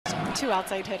2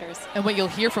 outside hitters. And what you'll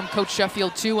hear from Coach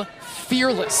Sheffield too,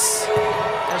 fearless,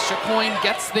 as Chacoin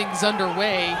gets things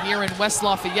underway here in West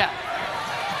Lafayette.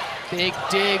 Big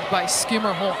dig by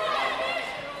Skimmerhorn.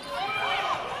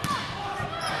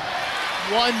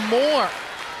 One more.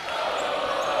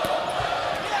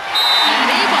 And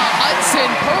Eva Hudson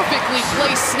perfectly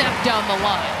placed snap down the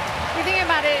line. You think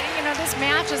about it, you know, this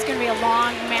match is going to be a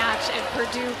long match if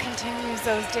Purdue continues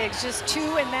those digs. Just 2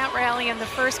 in that rally in the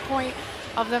first point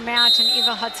of the match, and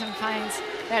Eva Hudson finds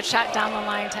that shot down the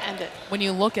line to end it. When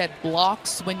you look at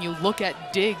blocks, when you look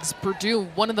at digs, Purdue,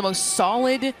 one of the most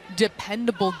solid,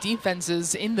 dependable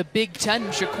defenses in the Big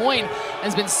Ten. Chacoin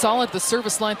has been solid at the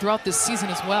service line throughout this season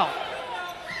as well.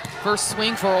 First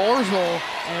swing for Orgel,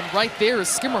 and right there is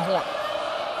Skimmerhorn.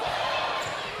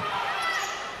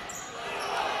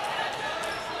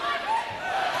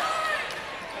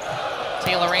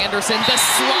 Taylor Anderson, the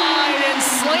slide, and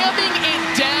slamming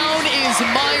it down is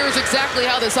Myers, exactly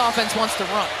how this offense wants to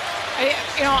run.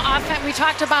 You know, we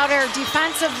talked about her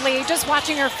defensively, just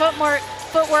watching her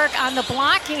footwork on the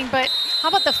blocking, but how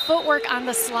about the footwork on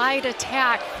the slide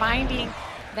attack, finding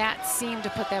that seam to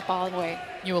put that ball away.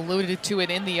 You alluded to it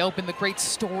in the open, the great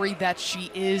story that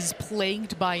she is,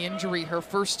 plagued by injury her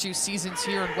first 2 seasons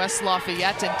here in West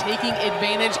Lafayette, and taking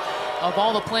advantage of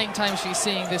all the playing time she's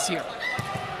seeing this year.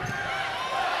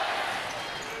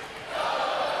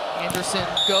 Anderson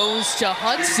goes to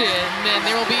Hudson, and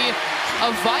there will be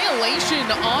a violation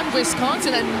on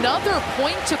Wisconsin. Another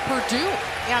point to Purdue.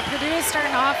 Yeah, Purdue is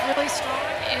starting off really strong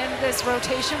in this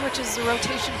rotation, which is the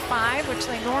rotation 5, which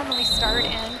they normally start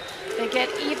in. They get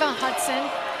Eva Hudson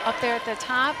up there at the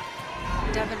top,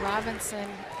 Devin Robinson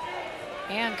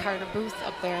and Carter Booth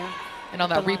up there. And on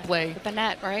that replay, with the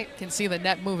net, right? Can see the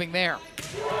net moving there.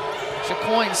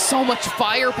 Chacoin, so much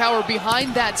firepower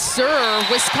behind that serve.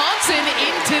 Wisconsin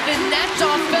into the net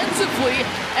offensively,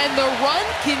 and the run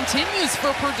continues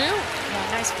for Purdue.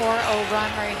 Yeah, nice 4-0 run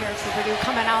right here for Purdue,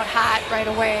 coming out hot right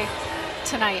away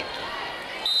tonight.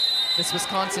 This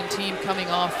Wisconsin team coming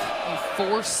off a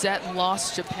 4-set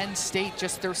loss to Penn State,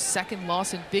 just their 2nd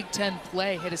loss in Big Ten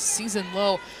play, hit a season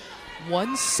low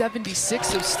 176,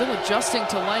 so still adjusting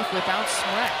to life without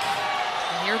Smrek.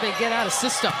 And here they get out of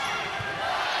system.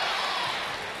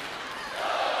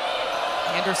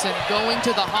 Anderson going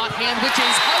to the hot hand, which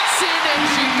is Hudson, and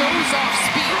she goes off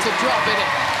speed to drop it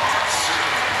in.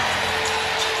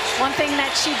 One thing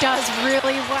that she does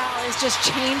really well is just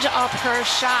change up her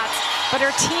shots, but her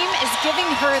team is giving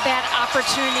her that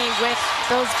opportunity with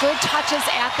those good touches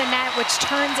at the net, which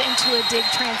turns into a dig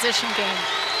transition game.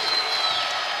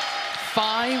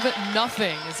 5-0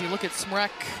 as you look at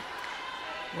Smrek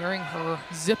wearing her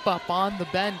zip up on the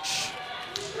bench.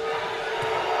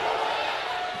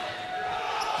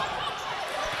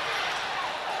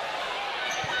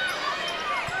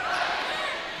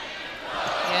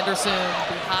 Anderson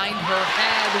behind her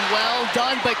head, well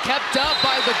done, but kept up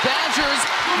by the Badgers.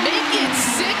 Make it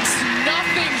 6-0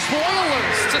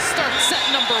 Boilers to start set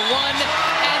number 1,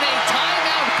 and a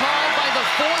timeout called by the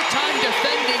 4-time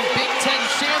defending Big Ten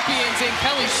champions in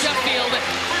Kelly Sheffield.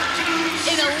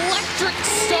 An electric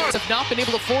start. Have not been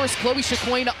able to force Chloe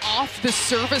Chacoin off the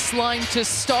service line to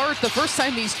start. The first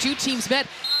time these 2 teams met,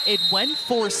 it went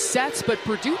 4 sets, but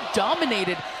Purdue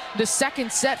dominated the 2nd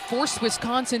set, forced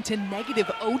Wisconsin to negative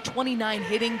 0-29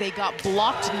 hitting. They got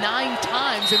blocked 9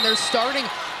 times, and they're starting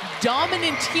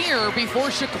dominant here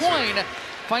before Chacoin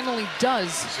finally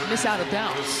does miss out of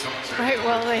bounds. Right,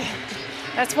 well,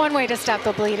 that's one way to stop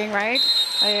the bleeding, right?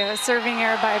 A serving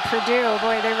error by Purdue.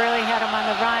 Boy, they really had them on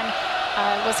the run.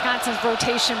 Wisconsin's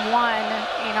rotation 1,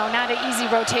 you know, not an easy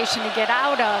rotation to get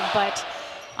out of, but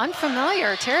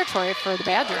unfamiliar territory for the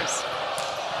Badgers.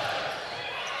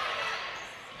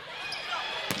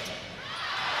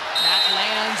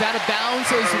 Out of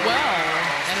bounds as well,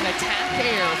 and an attack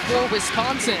error for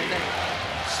Wisconsin.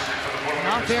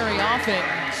 Not very often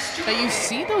that you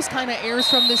see those kind of errors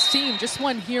from this team. Just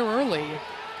one here early.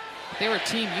 They're a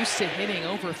team used to hitting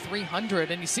over 300,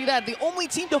 and you see that the only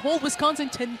team to hold Wisconsin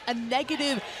to a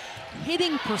negative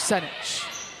hitting percentage.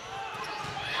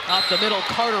 Up the middle,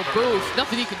 Carter Booth.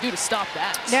 Nothing you can do to stop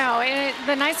that. No, and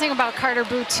the nice thing about Carter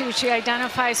Booth too, she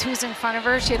identifies who's in front of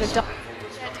her. She had a double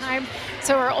that time,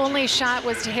 so her only shot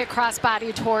was to hit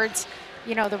crossbody towards,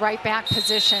 you know, the right back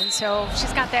position. So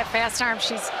she's got that fast arm.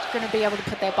 She's going to be able to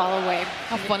put that ball away.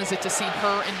 How fun is it to see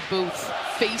her and Booth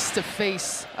face to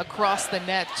face across the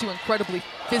net? 2 incredibly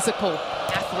physical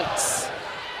athletes.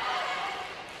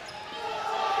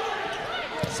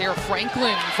 Sarah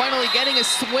Franklin finally getting a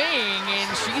swing,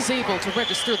 and she's able to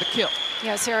register the kill.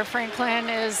 Yeah, Sarah Franklin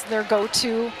is their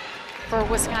go-to for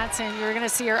Wisconsin. You're going to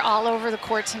see her all over the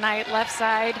court tonight. Left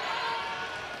side,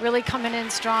 really coming in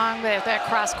strong with that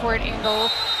cross-court angle.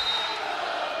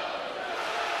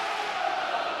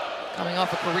 Coming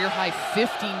off a career-high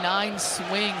 59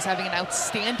 swings, having an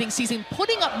outstanding season,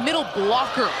 putting up middle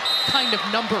blocker kind of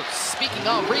numbers. Speaking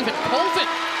of, Raven Colvin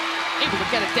able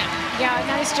to get it down. Yeah,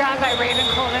 nice job by Raven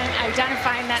Colvin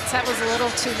identifying that set was a little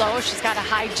too low. She's got a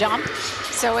high jump.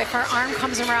 So if her arm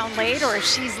comes around late, or if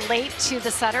she's late to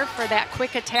the setter for that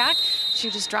quick attack, she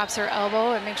just drops her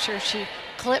elbow and makes sure she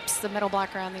clips the middle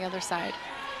blocker on the other side.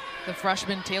 The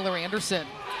freshman Taylor Anderson,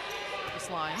 this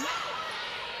line.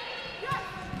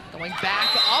 Going back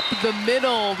up the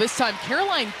middle. This time,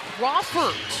 Caroline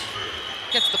Crawford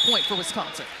gets the point for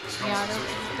Wisconsin. Yeah,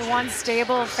 the one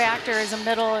stable factor is a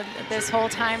middle this whole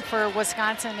time for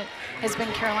Wisconsin has been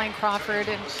Caroline Crawford,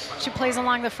 and she plays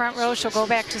along the front row. She'll go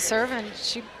back to serve, and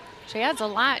she adds a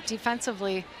lot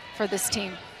defensively for this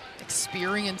team.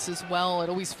 Experience as well. It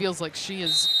always feels like she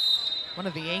is one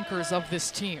of the anchors of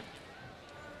this team.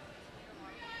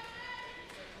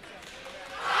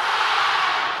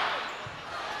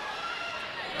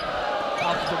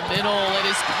 Up the middle, it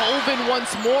is Colvin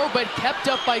once more, but kept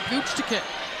up by Guchtikin.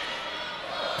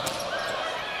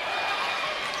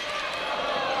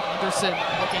 Anderson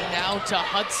looking now to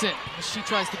Hudson as she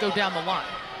tries to go down the line.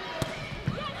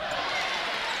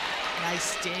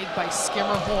 Nice dig by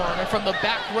Skimmerhorn, and from the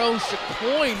back row,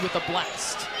 Chacoin with a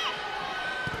blast.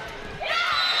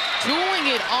 Tooling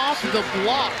it off the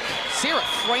block, Sarah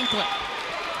Franklin.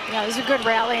 Yeah, it was a good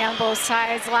rally on both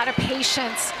sides. A lot of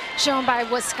patience shown by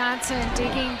Wisconsin,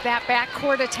 digging that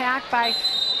backcourt attack by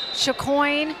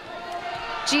Chacoin.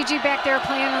 Gigi back there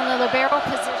playing in the libero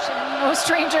position. No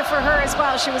stranger for her as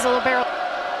well. She was a libero for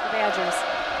the Badgers.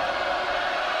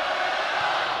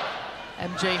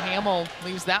 MJ Hamill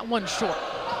leaves that one short.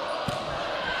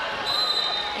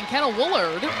 And Kenna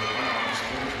Woolard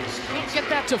can't get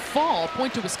that to fall.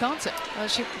 Point to Wisconsin. Well,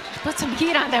 she put some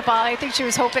heat on that ball. I think she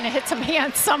was hoping to hit some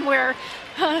hands somewhere.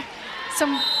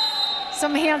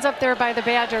 Some hands up there by the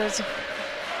Badgers.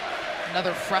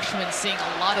 Another freshman seeing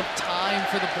a lot of time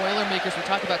for the Boilermakers. We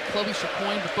talked about Chloe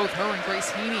Chacoin, but both her and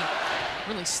Grace Heaney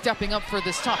really stepping up for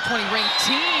this top 20 ranked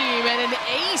team. And an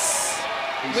ace.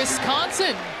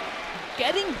 Wisconsin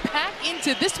getting back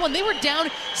into this one. They were down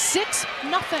 6-0.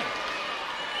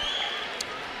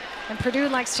 And Purdue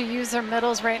likes to use their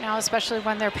middles right now, especially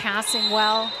when they're passing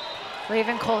well.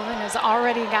 Raven Colvin has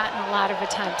already gotten a lot of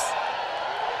attempts.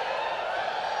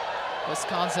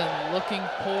 Wisconsin looking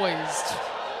poised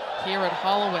here at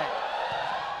Holloway.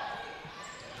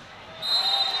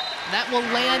 And that will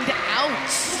land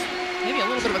out. Maybe a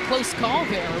little bit of a close call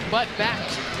there, but back.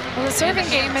 Well, the serving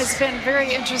game has been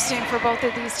very interesting for both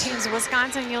of these teams.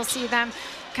 Wisconsin, you'll see them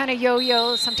kind of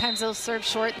yo-yo. Sometimes they'll serve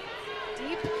short,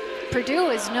 deep. Purdue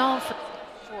is known for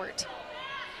short.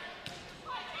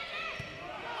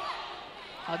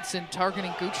 Hudson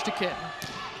targeting Guchtikin.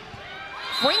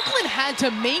 Franklin had to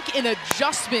make an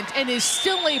adjustment and is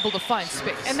still able to find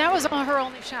space. And that was her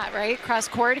only shot, right? Cross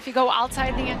court. If you go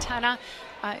outside the antenna,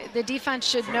 the defense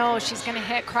should know she's going to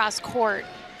hit cross court.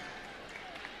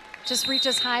 Just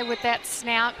reaches high with that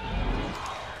snap.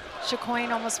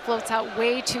 Chacoin almost floats out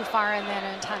way too far in that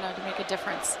antenna to make a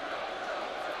difference.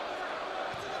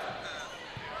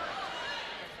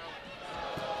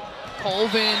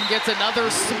 Colvin gets another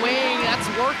swing. That's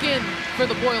working for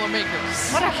the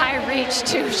Boilermakers. What a high reach,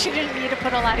 too. She didn't need to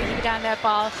put a lot of heat on that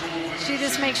ball. She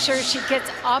just makes sure she gets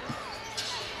up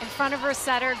in front of her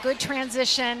setter. Good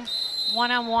transition,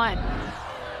 one-on-one.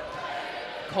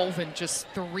 Colvin just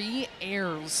 3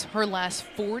 airs her last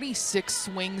 46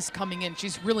 swings coming in.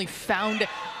 She's really found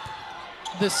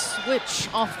the switch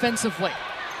offensively.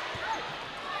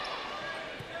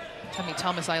 Temi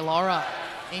Thomas-Ailara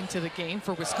into the game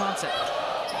for Wisconsin.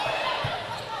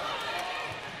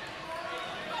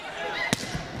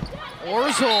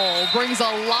 Orzel brings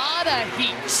a lot of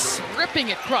heat, ripping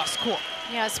it cross court.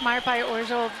 Yeah, smart by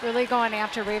Orzel, really going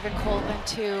after Raven Colvin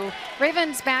too.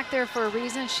 Raven's back there for a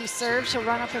reason. She serves, she'll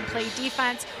run up and play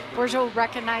defense. Orzel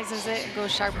recognizes it and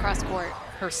goes sharp cross court.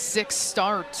 Her 6th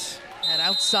start, an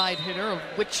outside hitter, of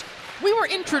which we were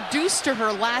introduced to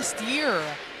her last year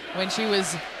when she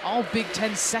was all Big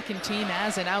Ten second team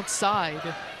as an outside.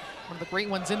 One of the great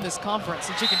ones in this conference,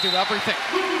 and she can do everything.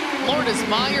 Lourdes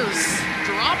Myers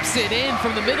drops it in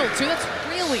from the middle too. That's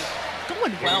really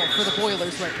going well for the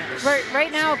Boilers right now.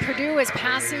 Right now, Purdue is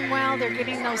passing well. They're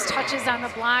getting those touches on the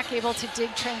block, able to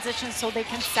dig transitions so they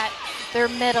can set their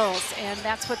middles, and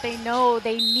that's what they know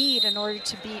they need in order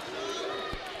to beat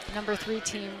number 3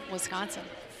 team, Wisconsin.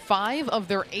 5 of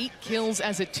their 8 kills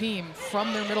as a team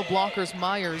from their middle blockers,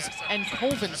 Myers and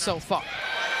Colvin so far.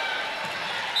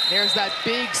 There's that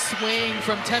big swing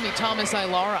from Temi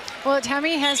Thomas-Ailara. Well,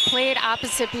 Temi has played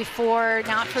opposite before,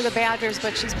 not for the Badgers,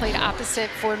 but she's played opposite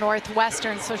for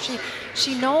Northwestern. So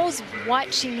she knows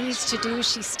what she needs to do.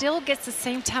 She still gets the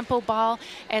same tempo ball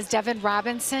as Devin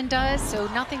Robinson does, so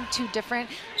nothing too different.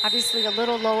 Obviously a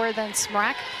little lower than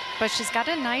Smrek, but she's got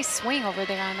a nice swing over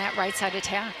there on that right side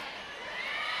attack.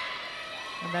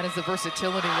 And that is the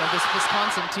versatility of this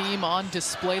Wisconsin team on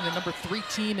display, the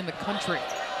 #3 team in the country.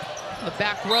 In the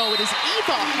back row, it is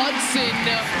Eva Hudson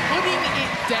putting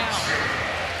it down.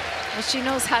 Well, she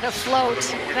knows how to float,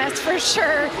 that's for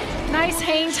sure. Nice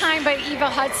hang time by Eva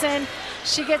Hudson.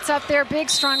 She gets up there, big,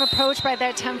 strong approach by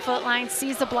that 10-foot line,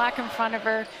 sees the block in front of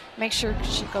her, make sure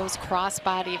she goes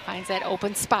cross-body, finds that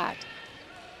open spot.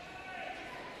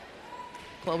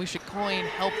 Chloe Chicoine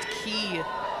helped key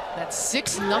that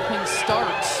 6-0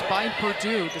 start by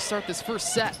Purdue to start this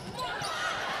first set.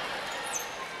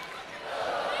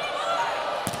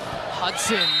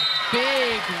 Hudson,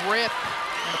 big rip,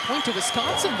 and a point to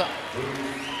Wisconsin, though.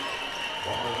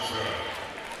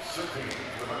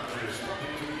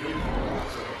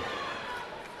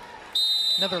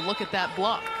 Another look at that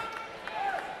block.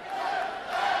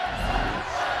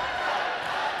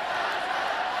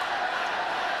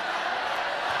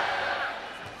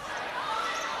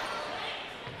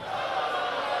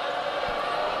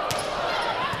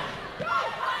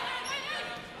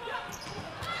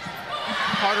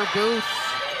 Carter Booth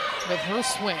with her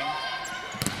swing.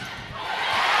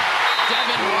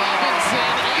 Devin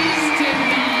Robinson is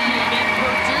denied, and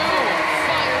Purdue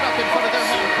fired up in front of their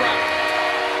home crowd.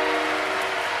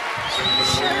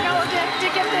 Sure know to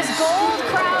get this gold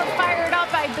crowd fired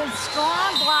up by the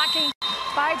strong blocking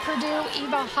by Purdue.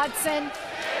 Eva Hudson,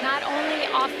 not only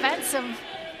offensive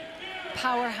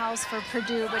powerhouse for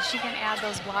Purdue, but she can add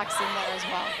those blocks in there as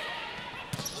well.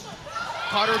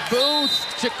 Carter Booth,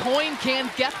 Chicoine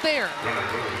can't get there.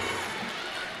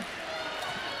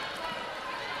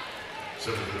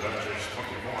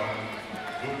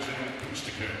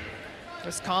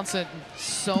 Wisconsin,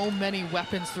 so many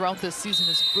weapons throughout this season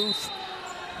as Booth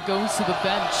goes to the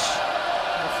bench.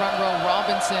 In the front row,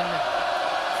 Robinson,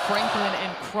 Franklin,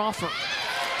 and Crawford.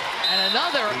 And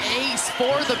another ace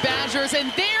for the Badgers,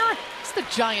 and there is the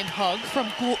giant hug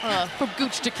from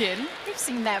Gooch to Kid. We've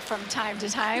seen that from time to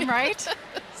time, right?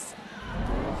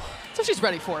 So she's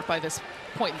ready for it by this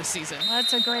point in the season.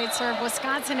 That's a great serve.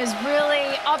 Wisconsin is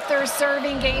really up their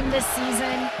serving game this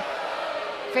season.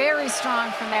 Very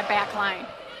strong from that back line.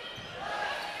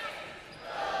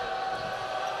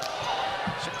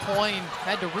 Chicoine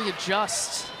had to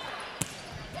readjust.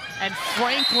 And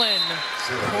Franklin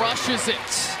crushes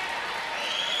it.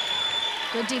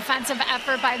 Good defensive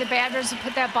effort by the Badgers to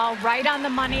put that ball right on the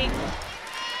money.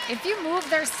 If you move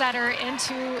their setter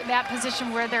into that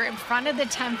position where they're in front of the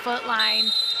 10-foot line,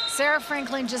 Sarah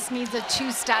Franklin just needs a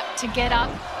two-step to get up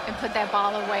and put that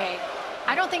ball away.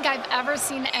 I don't think I've ever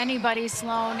seen anybody,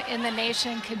 Sloan, in the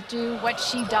nation could do what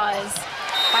she does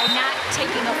by not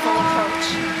taking a full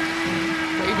approach.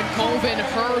 Raven Colvin,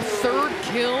 her 3rd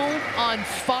kill on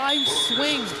 5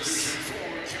 swings.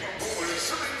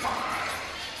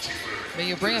 But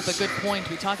you bring up a good point.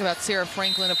 We talk about Sarah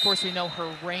Franklin. Of course, we know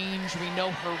her range, we know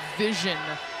her vision,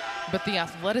 but the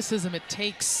athleticism it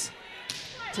takes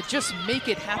to just make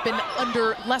it happen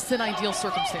under less than ideal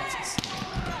circumstances.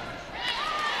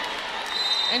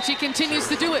 And she continues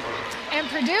to do it. And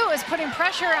Purdue is putting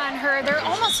pressure on her. They're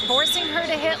almost forcing her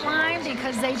to hit line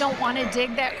because they don't want to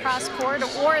dig that cross court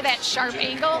or that sharp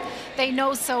angle they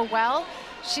know so well.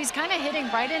 She's kind of hitting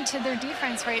right into their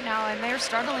defense right now, and they're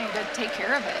struggling to take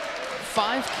care of it.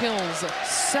 5 kills,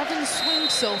 7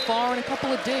 swings so far, and a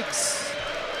couple of digs.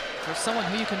 For someone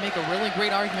who you can make a really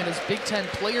great argument as Big Ten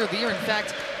Player of the Year. In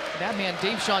fact, that man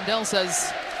Dave Shondell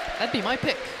says, that'd be my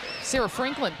pick, Sarah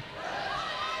Franklin.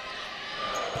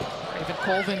 Raven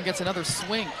Colvin gets another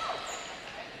swing.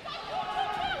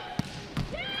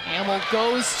 Hamill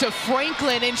goes to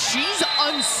Franklin, and she's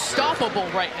unstoppable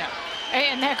right now.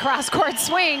 And that cross-court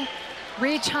swing,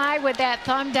 reach high with that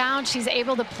thumb down. She's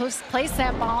able to place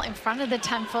that ball in front of the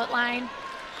 10-foot line.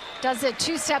 Does a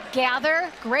two-step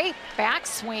gather, great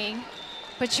backswing,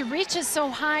 but she reaches so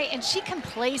high and she can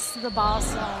place the ball,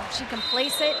 Sloan. She can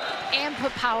place it and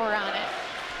put power on it.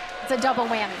 It's a double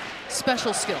whammy.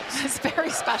 Special skills. It's very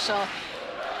special.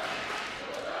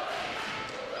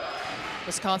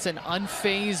 Wisconsin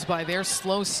unfazed by their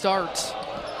slow start.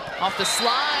 Off the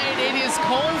slide, it is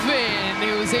Colvin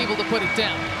who's able to put it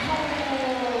down.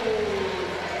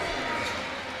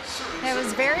 That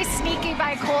was very sneaky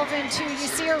by Colvin, too. You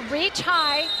see her reach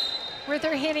high with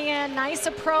her hitting a nice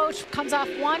approach, comes off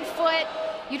 1 foot.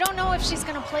 You don't know if she's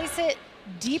going to place it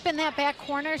deep in that back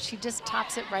corner. She just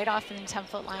tops it right off in the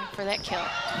 10-foot line for that kill.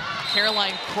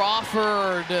 Caroline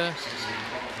Crawford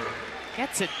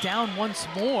gets it down once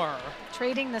more.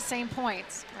 Trading the same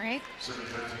points, right?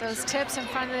 Those tips in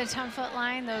front of the 10-foot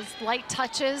line, those light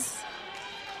touches.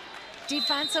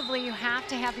 Defensively, you have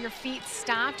to have your feet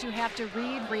stopped. You have to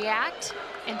read, react,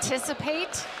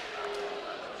 anticipate,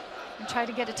 and try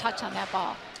to get a touch on that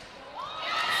ball.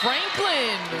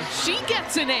 Franklin, she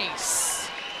gets an ace.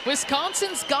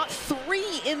 Wisconsin's got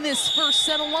 3 in this first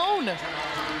set alone,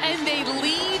 and they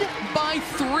lead by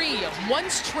 3.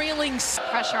 Once trailing.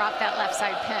 Pressure off that left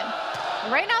side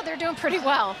pin. Right now, they're doing pretty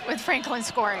well with Franklin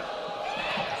scoring.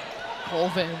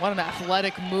 Colvin, what an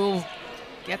athletic move,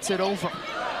 gets it over.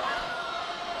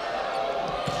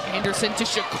 Anderson to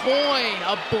Chacoin,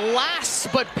 a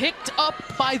blast, but picked up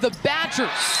by the Badgers.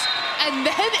 And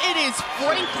then it is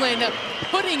Franklin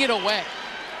putting it away.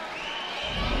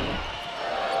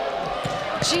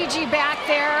 Gigi back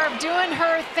there doing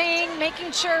her thing,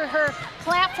 making sure her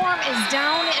platform is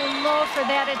down and low for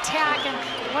that attack. And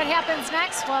what happens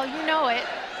next? Well, you know it.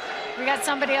 We got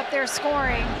somebody up there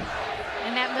scoring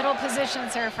in that middle position,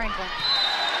 Sarah Franklin.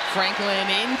 Franklin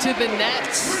into the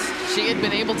net. She had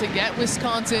been able to get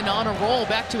Wisconsin on a roll,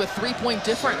 back to a 3-point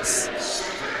difference.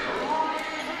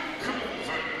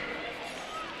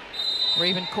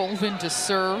 Raven Colvin to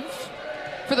serve.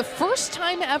 For the first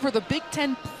time ever, the Big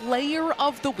Ten Player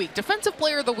of the Week. Defensive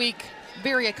Player of the Week,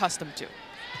 very accustomed to.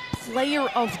 Player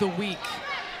of the Week.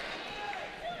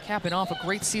 Capping off a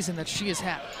great season that she has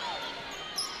had.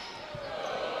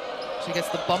 She gets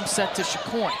the bump set to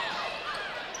Chacoin.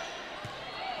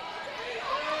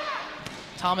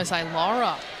 Thomas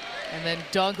Ilara, and then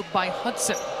dug by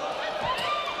Hudson.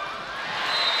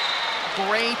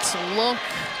 Great look,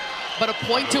 but a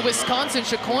point to Wisconsin.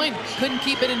 Chacoin couldn't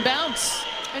keep it in bounds.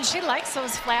 And she likes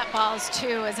those flat balls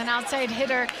too. As an outside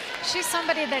hitter, she's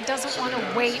somebody that doesn't want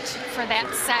to wait for that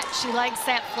set. She likes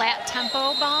that flat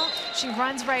tempo ball. She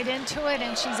runs right into it,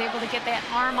 and she's able to get that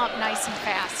arm up nice and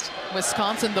fast.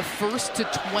 Wisconsin the first to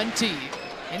 20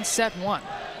 in set 1.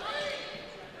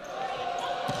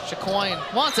 Chacoin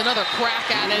wants another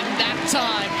crack at it, and that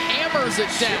time hammers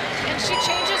it down. And she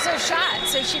changes her shot,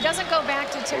 so she doesn't go back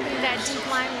to tipping that deep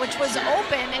line, which was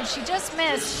open, and she just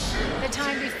missed the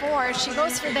time before. She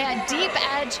goes for that deep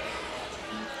edge,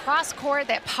 cross court,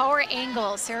 that power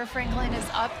angle. Sarah Franklin is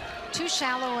up too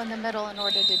shallow in the middle in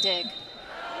order to dig.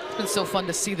 It's been so fun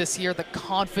to see this year, the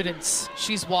confidence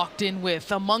she's walked in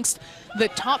with amongst the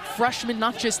top freshmen,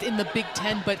 not just in the Big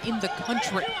Ten, but in the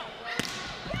country.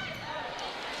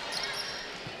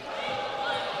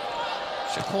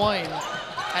 Chacoin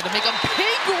had to make a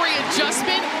big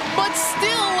readjustment, but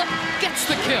still gets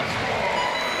the kill.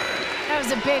 That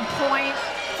was a big point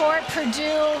for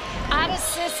Purdue. Out of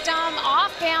system,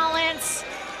 off balance.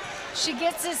 She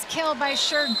gets this kill by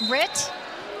sheer grit.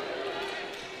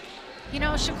 You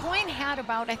know, Chacoin had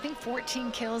about, I think,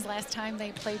 14 kills last time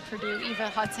they played Purdue. Eva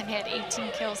Hudson had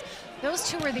 18 kills. Those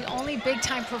two were the only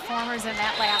big-time performers in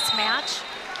that last match.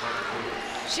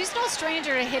 She's no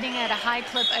stranger to hitting at a high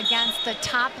clip against the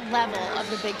top level of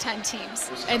the Big Ten teams.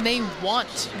 And they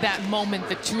want that moment,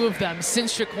 the two of them.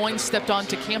 Since Chacoin stepped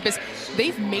onto campus,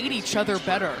 they've made each other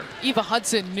better. Eva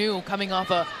Hudson knew, coming off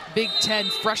a Big Ten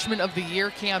Freshman of the Year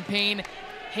campaign,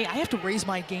 hey, I have to raise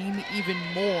my game even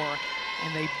more.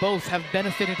 And they both have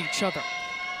benefited each other.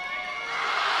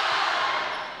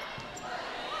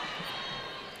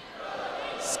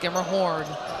 Skimmerhorn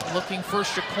looking for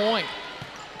Chacoin.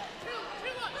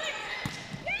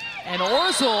 And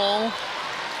Orzel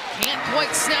can't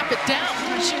quite snap it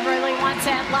down. She really wants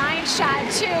that line shot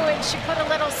too, and she put a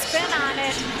little spin on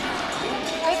it.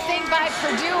 Good thing by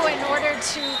Purdue in order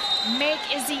to make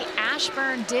Izzy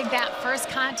Ashburn dig that first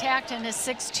contact in a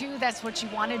 6-2. That's what you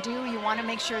want to do. You want to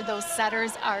make sure those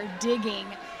setters are digging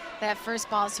that first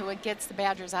ball so it gets the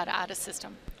Badgers out of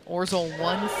system. Orzel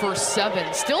 1 for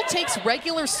 7. Still takes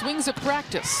regular swings at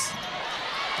practice.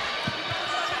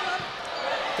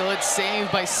 Good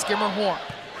save by Skimmerhorn.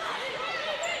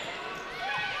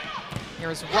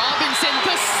 Here's Robinson,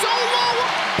 the solo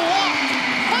block.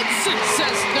 Hudson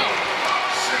says no.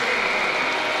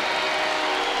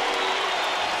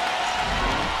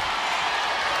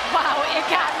 Wow, it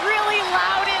got really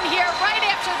loud in here right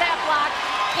after that block.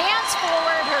 Hands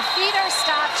forward, her feet are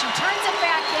stopped. She turns it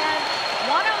back in.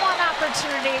 One-on-one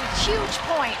opportunity, huge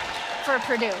point for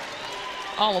Purdue.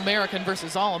 All-American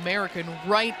versus All-American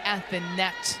right at the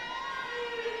net.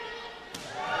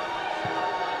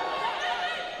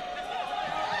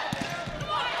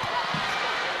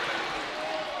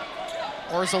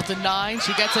 Orzel denied,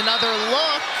 she gets another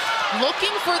look.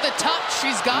 Looking for the touch,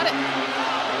 she's got it.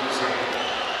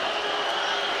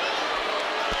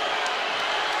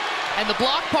 And the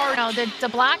block part. No, the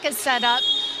block is set up,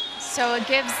 so it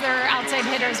gives their outside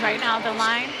hitters right now the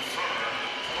line.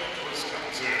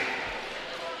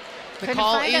 The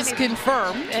call is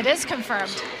confirmed. It is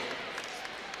confirmed.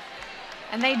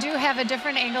 And they do have a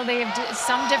different angle. They have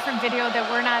some different video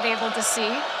that we're not able to see.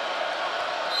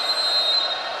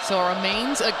 So it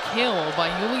remains a kill by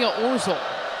Julia Orzel.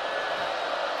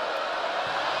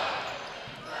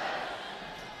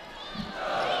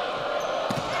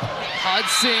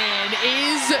 Hudson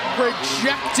is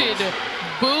rejected.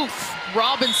 Booth,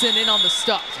 Robinson in on the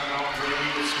stop.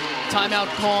 Timeout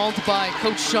called by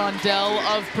Coach Shondell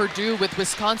of Purdue, with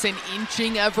Wisconsin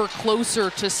inching ever closer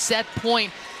to set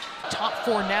point. Top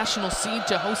 4 national seed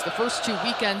to host the first 2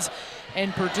 weekends,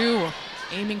 and Purdue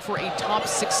aiming for a top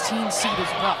 16 seed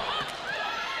as well.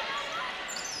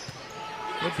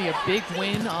 Would be a big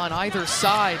win on either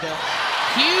side.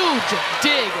 Huge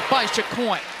dig by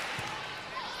Chacoin.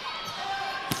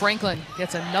 Franklin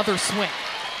gets another swing.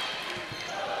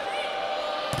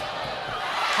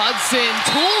 Hudson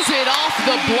tools it off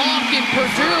the block, and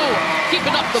Purdue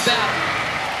keeping up the battle.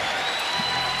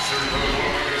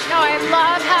 No, I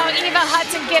love how Eva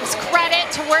Hudson gives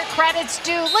credit to where credit's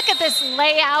due. Look at this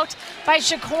layout by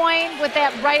Chacoin with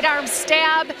that right arm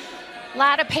stab. A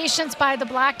lot of patience by the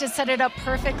block to set it up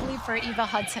perfectly for Eva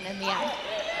Hudson in the end.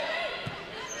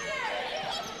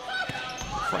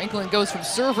 Franklin goes from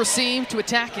serve receive to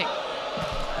attacking.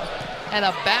 And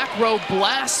a back row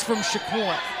blast from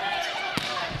Chacoin.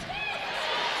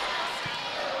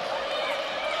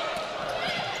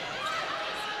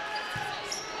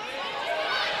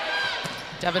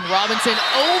 Devin Robinson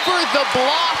over the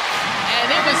block, and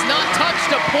it was not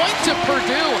touched. A point to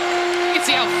Purdue. You can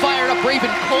see how fired up Raven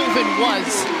Colvin was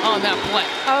on that play.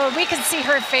 Oh, we can see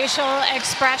her facial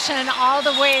expression all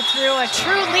the way through. A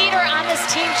true leader on this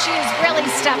team. She has really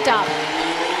stepped up.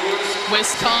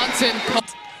 Wisconsin.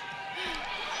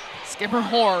 Skipper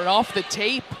Horn off the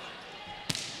tape.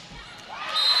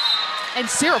 And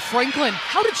Sarah Franklin,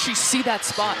 how did she see that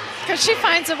spot? Because she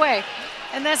finds a way.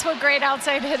 And that's what great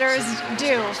outside hitters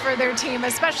do for their team,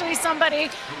 especially somebody,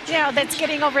 you know, that's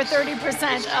getting over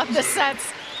 30% of the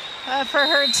sets for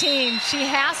her team. She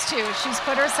has to. She's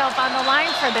put herself on the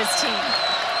line for this team.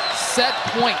 Set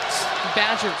point,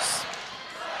 Badgers.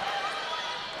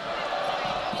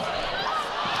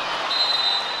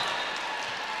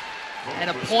 And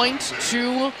a point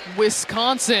to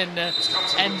Wisconsin.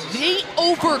 And they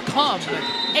overcome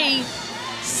a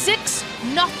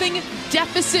 6-0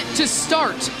 deficit to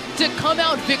start to come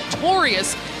out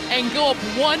victorious and go up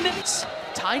 1.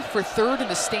 Tied for 3rd in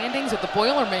the standings at the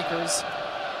Boilermakers,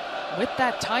 with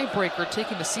that tiebreaker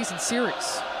taking the season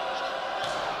series.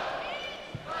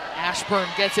 Ashburn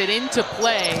gets it into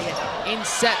play in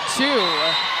set 2.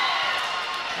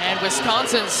 And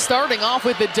Wisconsin starting off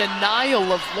with the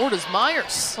denial of Lourdes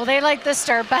Myers. Well, they like this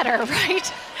start better,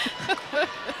 right?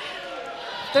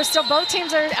 They're still, both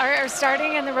teams are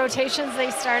starting in the rotations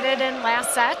they started in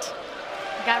last set.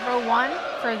 We got row 1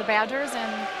 for the Badgers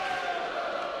and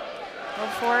row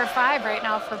 4 or 5 right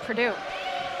now for Purdue.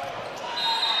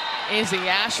 Izzy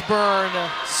Ashburn,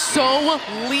 so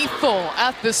lethal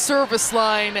at the service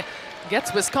line,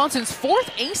 gets Wisconsin's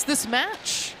 4th ace this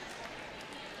match.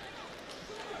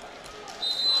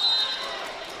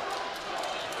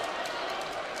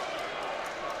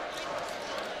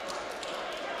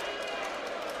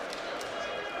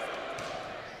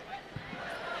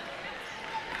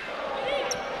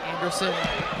 Anderson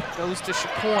goes to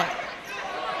Chacoin.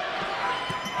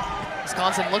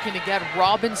 Wisconsin looking to get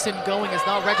Robinson going, has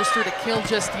not registered a kill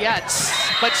just yet,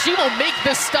 but she will make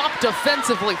this stop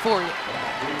defensively for you.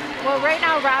 Well, right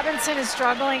now Robinson is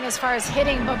struggling as far as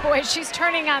hitting, but boy, she's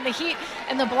turning on the heat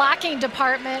in the blocking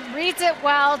department. Reads it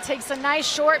well, takes a nice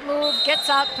short move, gets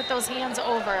up, put those hands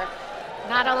over.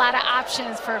 Not a lot of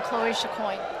options for Chloe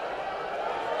Chacoin.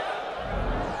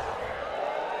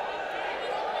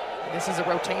 This is a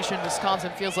rotation.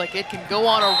 Wisconsin feels like it can go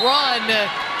on a run.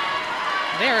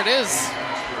 There it is.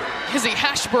 Izzy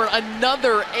Ashburn,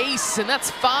 another ace, and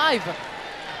that's 5.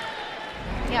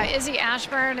 Yeah, Izzy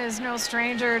Ashburn is no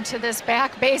stranger to this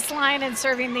back baseline and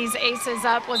serving these aces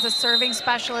up. Was a serving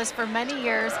specialist for many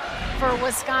years for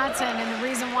Wisconsin, and the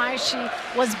reason why she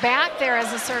was back there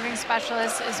as a serving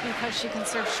specialist is because she can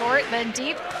serve short, then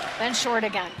deep, then short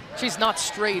again. She's not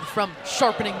strayed from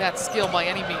sharpening that skill by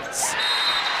any means.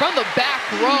 From the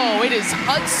back row, it is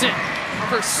Hudson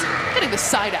for getting the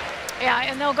side out. Yeah,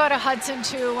 and they'll go to Hudson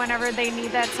too whenever they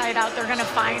need that side out. They're gonna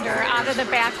find her out of the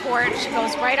backcourt. She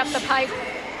goes right up the pipe,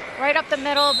 right up the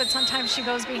middle, but sometimes she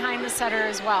goes behind the setter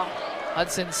as well.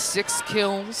 Hudson 6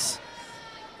 kills,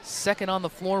 2nd on the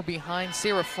floor behind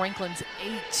Sarah Franklin's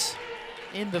 8.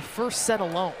 in the first set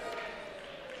alone.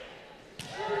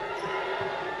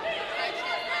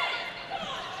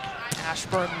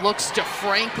 Ashburn looks to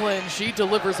Franklin. She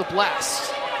delivers a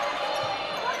blast.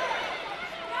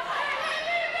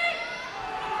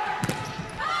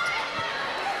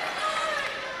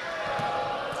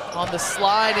 On the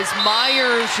slide is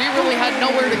Myers. She really had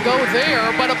nowhere to go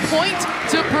there, but a point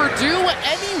to Purdue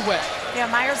anyway. Yeah,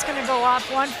 Myers going to go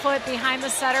off 1 foot behind the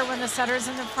setter when the setter's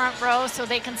in the front row so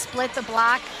they can split the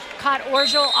block. Caught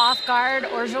Orgel off guard.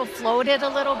 Orgel floated a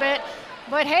little bit.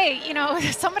 But hey, you know,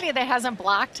 somebody that hasn't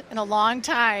blocked in a long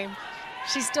time,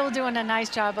 she's still doing a nice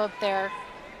job up there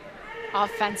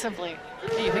offensively.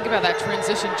 Hey, you think about that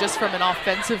transition just from an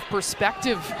offensive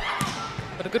perspective.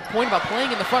 But a good point about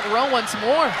playing in the front row once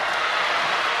more.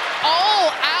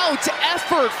 All-out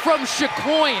effort from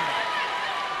Chicoine.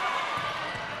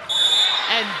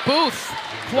 And Booth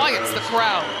quiets the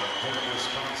crowd.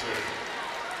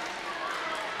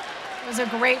 It was a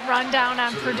great rundown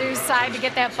on Purdue's side to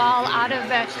get that ball out of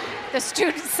the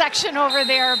student section over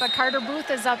there, but Carter Booth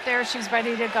is up there. She's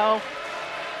ready to go.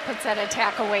 Puts that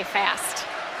attack away fast.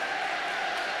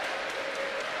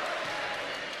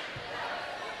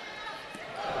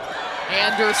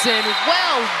 Anderson,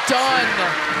 well done.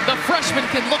 The freshman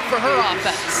can look for her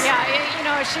offense. Yeah, you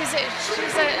know, she's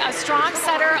a strong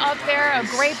setter up there, a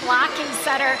great blocking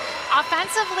setter.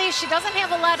 Offensively, she doesn't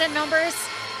have a lot of numbers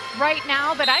right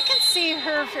now, but I can see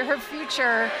her for her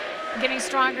future getting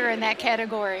stronger in that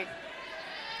category.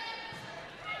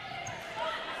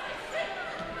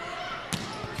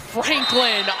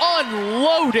 Franklin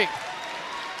unloading.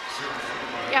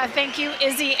 Yeah, thank you,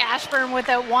 Izzy Ashburn, with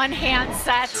a one-hand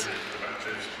set.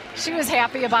 She was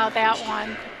happy about that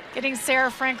one. Getting Sarah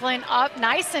Franklin up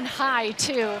nice and high,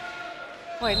 too.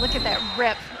 Boy, look at that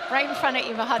rip right in front of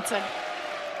Eva Hudson.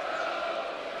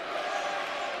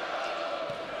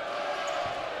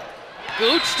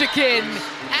 Guchtikin,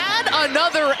 and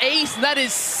another ace. That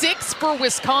is 6 for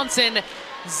Wisconsin,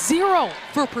 0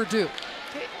 for Purdue.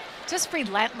 Just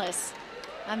relentless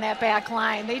on that back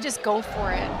line. They just go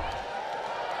for it.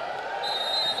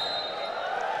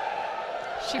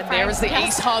 And there's the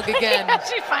ace hug again. Yeah,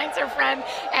 she finds her friend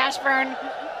Ashburn.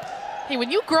 Hey,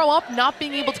 when you grow up not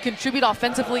being able to contribute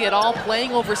offensively at all,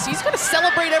 playing overseas, you're going to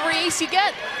celebrate every ace you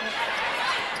get.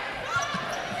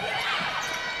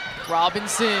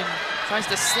 Robinson tries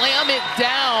to slam it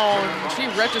down. She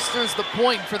registers the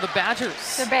point for the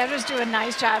Badgers. The Badgers do a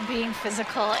nice job being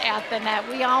physical at the net.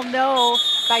 We all know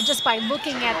just by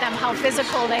looking at them how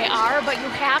physical they are, but you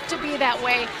have to be that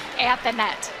way at the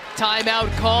net. Timeout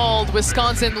called.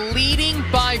 Wisconsin leading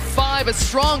by 5. A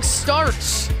strong start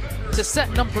to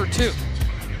set number 2.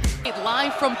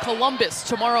 Live from Columbus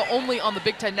tomorrow only on the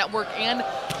Big Ten Network and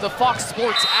the Fox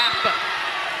Sports app.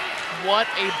 What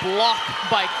a block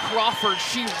by Crawford.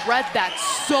 She read that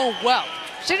so well.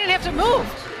 She didn't have to move.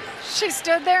 She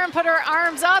stood there and put her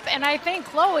arms up, and I think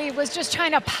Chloe was just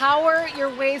trying to power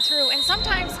your way through. And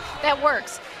sometimes that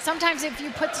works. Sometimes if you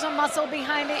put some muscle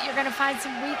behind it, you're going to find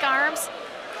some weak arms.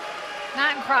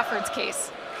 Not in Crawford's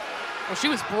case. Well, she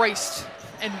was braced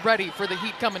and ready for the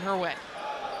heat coming her way.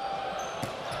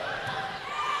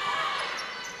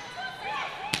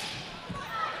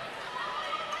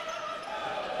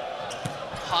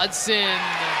 Hudson,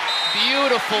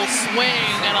 beautiful swing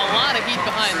and a lot of heat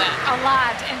behind that. A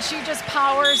lot, and she just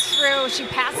powers through. She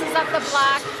passes up the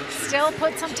block, still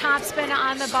puts some topspin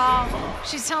on the ball.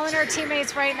 She's telling her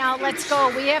teammates right now, let's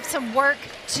go. We have some work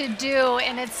to do,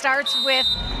 and it starts with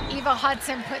Eva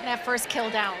Hudson putting that first kill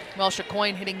down. Well,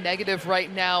 Chicoine hitting negative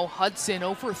right now. Hudson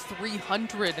over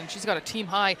 300, and she's got a team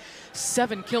high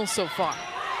 7 kills so far.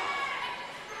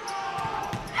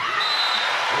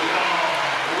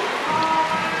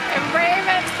 And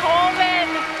Ravens Coleman,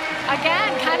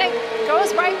 again, kind of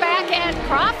goes right back at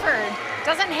Crawford.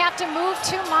 Doesn't have to move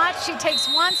too much. She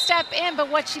takes one step in, but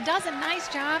what she does a nice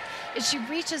job is she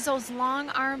reaches those long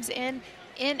arms in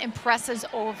and presses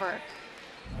over.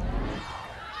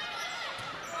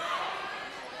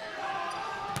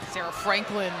 Sarah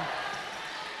Franklin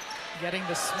getting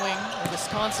the swing of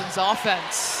Wisconsin's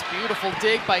offense. Beautiful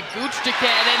dig by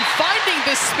Guchtikin, and finding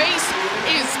this space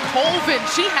is Colvin.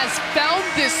 She has found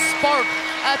this spark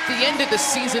at the end of the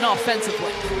season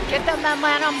offensively. Get the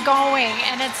momentum going,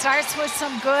 and it starts with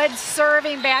some good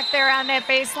serving back there on that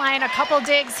baseline, a couple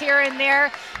digs here and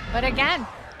there, but again,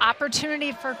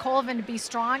 opportunity for Colvin to be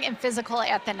strong and physical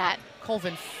at the net.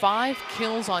 Colvin, 5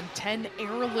 kills on 10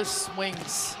 airless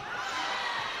swings.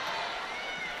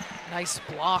 Nice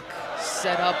block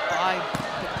set up by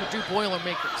the Purdue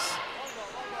Boilermakers.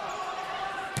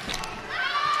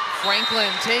 Franklin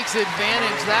takes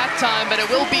advantage that time, but it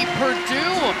will be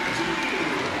Purdue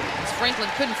Franklin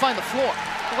couldn't find the floor.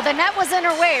 Well, the net was in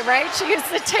her way, right? She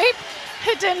used the tape.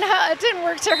 It didn't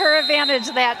work to her advantage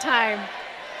that time.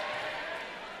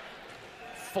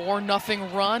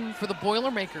 4-0 run for the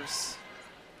Boilermakers.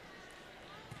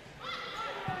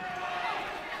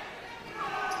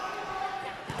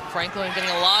 Franklin getting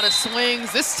a lot of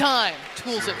swings. This time,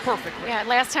 tools it perfectly. Yeah,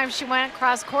 last time she went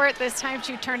cross court. This time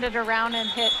she turned it around and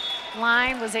hit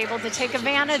line, was able to take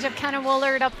advantage of Kenna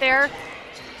Woolard up there.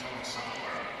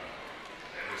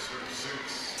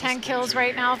 10 kills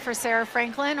right now for Sarah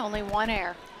Franklin, only 1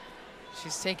 error.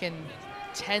 She's taken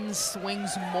 10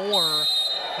 swings more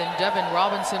than Devin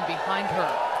Robinson behind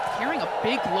her. Carrying a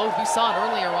big load. We saw it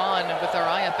earlier on with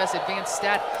our IFS advanced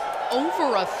stat.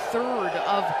 Over a third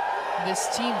of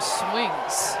this team's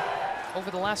swings over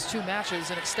the last 2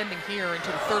 matches and extending here into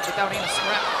the third without any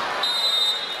scrap.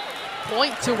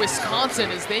 Point to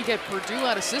Wisconsin as they get Purdue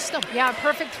out of system. Yeah,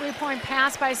 perfect 3-point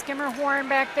pass by Skimmerhorn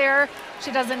back there.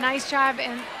 She does a nice job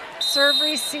in serve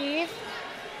receive.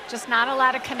 Just not a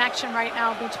lot of connection right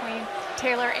now between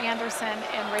Taylor Anderson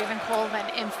and Raven Colvin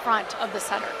in front of the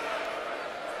setter.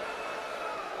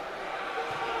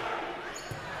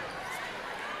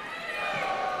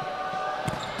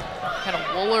 Kenna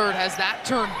Woolard has that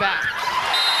turned back.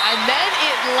 And then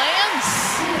it lands.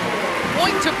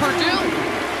 Point to Purdue.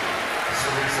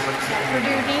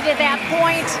 Purdue needed that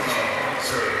point.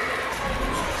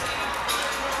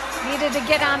 Needed to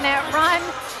get on that run.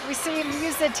 We see him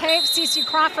use the tape. CeCe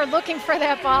Crawford looking for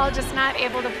that ball, just not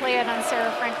able to play it on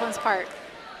Sarah Franklin's part.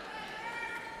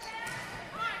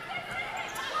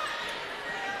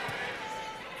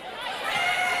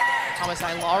 Thomas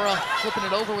Ilara flipping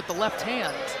it over with the left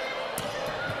hand.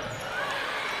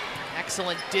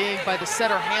 Excellent dig by the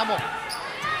setter Hamill.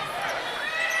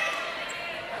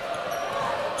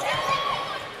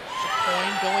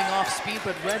 Coin going off speed,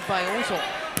 but read by Ozol.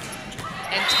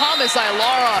 And Thomas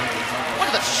Ilara, one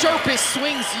of the sharpest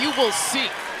swings you will see.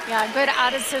 Yeah, good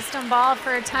out-of-system ball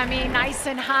for Temi, nice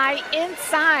and high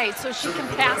inside, so she can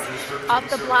pass up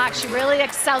the block. She really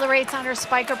accelerates on her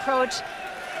spike approach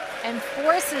and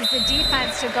forces the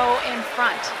defense to go in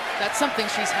front. That's something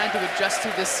she's had to adjust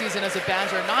to this season as a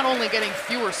Badger. Not only getting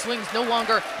fewer swings, no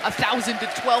longer 1,000 to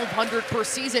 1,200 per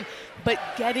season, but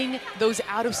getting those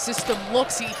out-of-system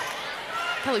looks.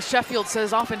 Kelly Sheffield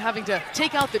says often having to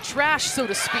take out the trash, so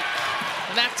to speak.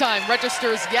 And that time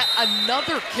registers yet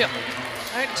another kill.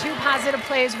 All right, 2 positive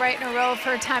plays right in a row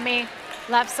for Temi.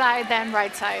 Left side, then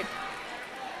right side.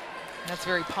 That's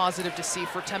very positive to see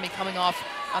for Temi coming off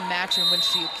a match in which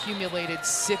she accumulated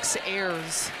 6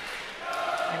 errors.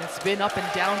 And it's been up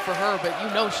and down for her, but you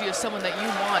know she is someone that you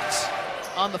want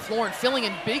on the floor and filling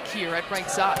in big here at right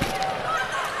side.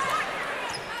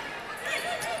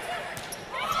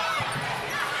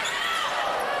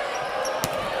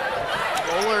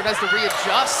 Woolard has to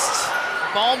readjust.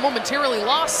 Ball momentarily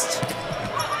lost.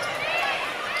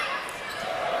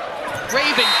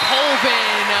 Raven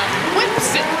Colvin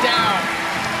whips it down.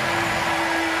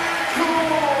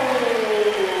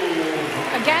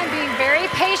 Again, being very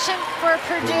patient for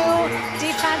Purdue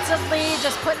defensively,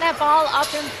 just putting that ball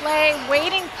up in play,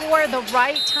 waiting for the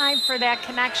right time for that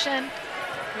connection.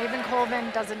 Raven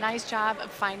Colvin does a nice job of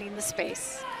finding the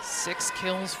space. 6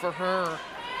 kills for her.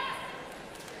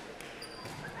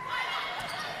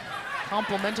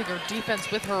 Complementing her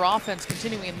defense with her offense,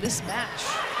 continuing in this match.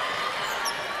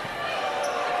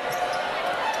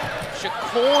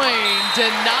 Chacoin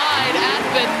denied at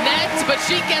the net, but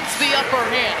she gets the upper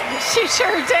hand. She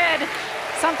sure did.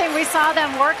 Something we saw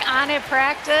them work on at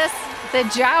practice, the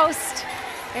joust,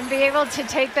 and be able to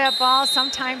take that ball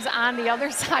sometimes on the other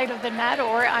side of the net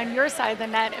or on your side of the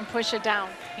net and push it down.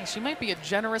 And she might be a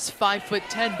generous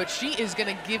 5'10", but she is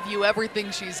gonna give you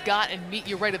everything she's got and meet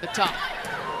you right at the top.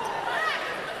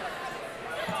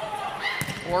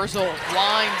 Orzel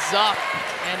lines up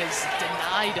and is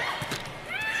denied.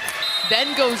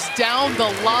 Then goes down the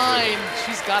line.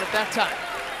 She's got it that time.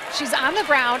 She's on the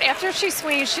ground. After she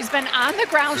swings, she's been on the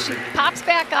ground. She pops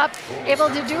back up, able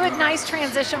to do a nice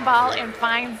transition ball and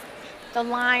find the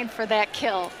line for that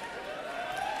kill.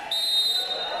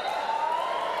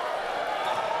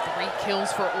 3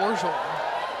 kills for Orzel.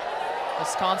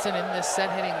 Wisconsin in this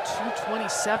set hitting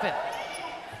 .227.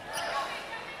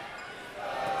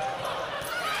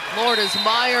 Lourdes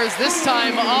Myers this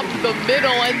time up the middle,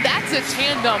 and that's a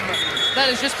tandem that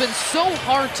has just been so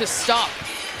hard to stop.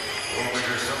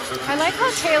 I like how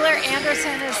Taylor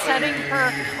Anderson is setting her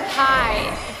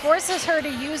high. It forces her to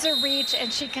use her reach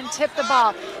and she can tip the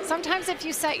ball. Sometimes if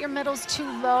you set your middles too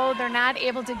low, they're not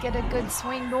able to get a good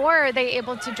swing, nor are they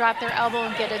able to drop their elbow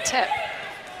and get a tip.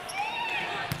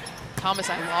 Thomas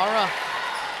Ilara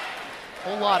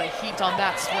Whole lot of heat on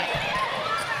that swing.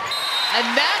 And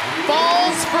that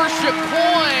falls for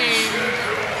Chicoine.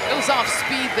 It was off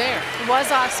speed there. It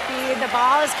was off speed. The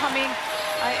ball is coming,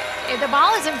 the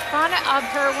ball is in front of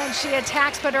her when she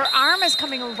attacks, but her arm is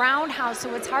coming roundhouse,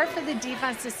 so it's hard for the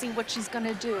defense to see what she's going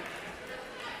to do.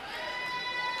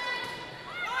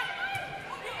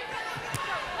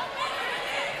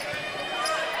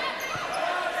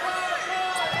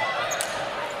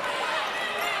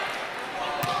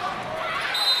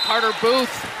 Carter Booth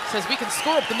says we can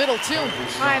score up the middle too.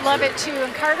 Oh, I love it too,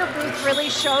 and Carter Booth really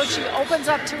shows she opens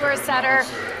up to her setter.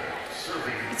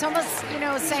 It's almost, you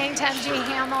know, saying to MG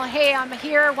Hamill, hey, I'm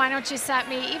here, why don't you set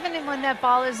me? Even when that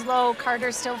ball is low,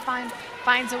 Carter still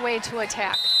finds a way to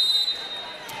attack.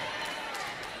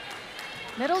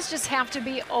 Middles just have to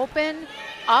be open,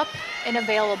 up, and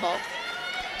available.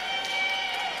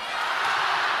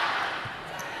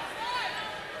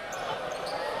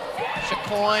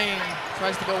 Chicoine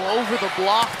tries to go over the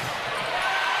block.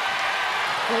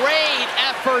 Great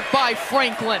effort by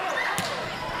Franklin.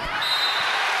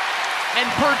 And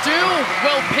Purdue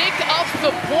will pick up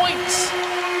the points.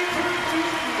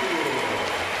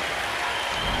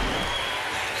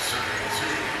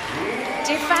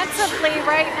 Defensively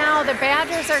right now, the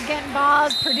Badgers are getting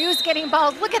balls, Purdue's getting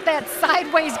balls. Look at that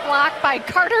sideways block by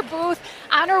Carter Booth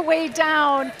on her way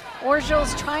down.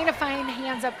 Orgel's trying to find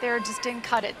hands up there, just didn't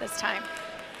cut it this time.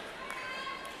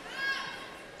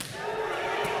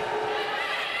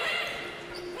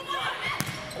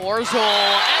 Orgel,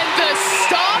 and the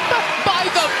stop by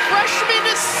the freshman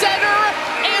setter,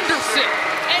 Anderson.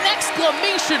 An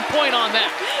exclamation point on that.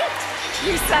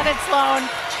 You said it, Sloan.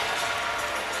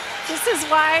 This is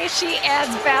why she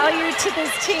adds value to this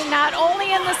team, not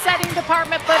only in the setting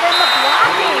department, but in the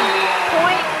blocking.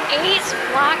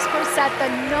 0.8 blocks per set, the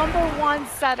 #1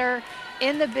 setter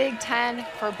in the Big Ten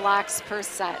for blocks per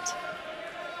set.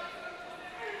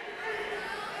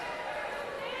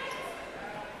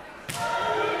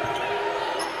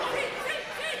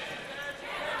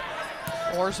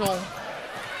 Orgel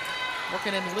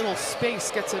working in little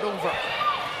space, gets it over.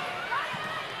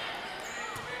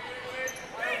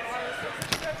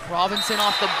 Robinson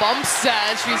off the bump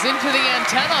set, she's into the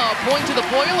antenna, a point to the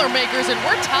Boilermakers, and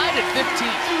we're tied at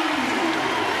 15.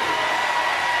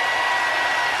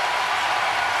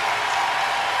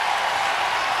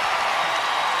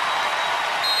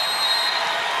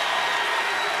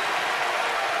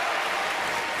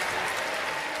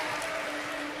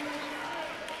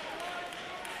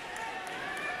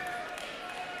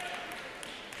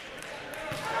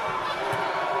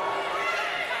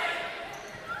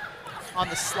 On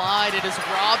the slide, it is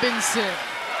Robinson.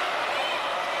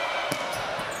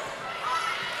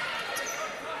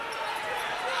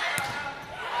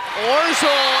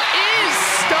 Orgel is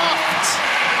stuffed.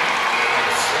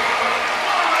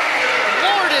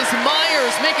 Lourdes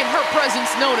Myers making her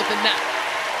presence known at the net.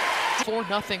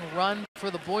 4-0 run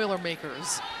for the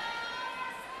Boilermakers.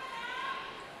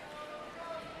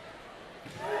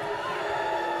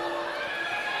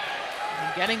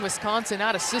 And getting Wisconsin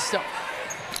out of system.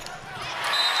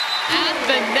 And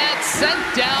the net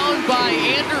sent down by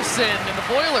Anderson, and the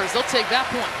Boilers, they'll take that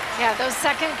point. Yeah, those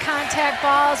second contact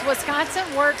balls, Wisconsin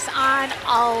works on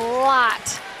a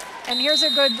lot. And here's a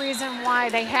good reason why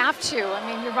they have to. I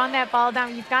mean, you run that ball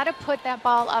down, you've got to put that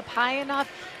ball up high enough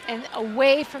and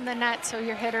away from the net so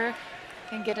your hitter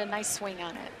can get a nice swing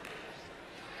on it.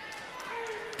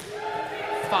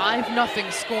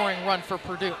 5-0 scoring run for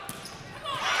Purdue.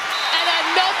 And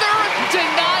another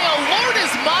denial,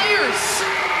 Lourdes Myers.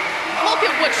 Look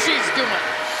at what she's doing.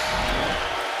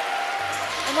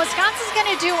 And Wisconsin's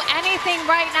going to do anything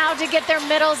right now to get their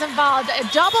middles involved. A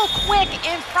double quick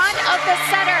in front of the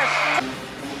setter.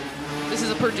 This is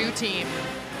a Purdue team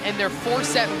and their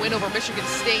 4-set win over Michigan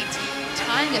State,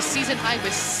 tying a season high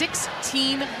with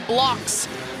 16 blocks.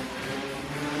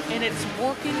 And it's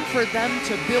working for them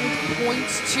to build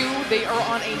points too. They are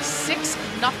on a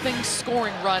 6-0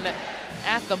 scoring run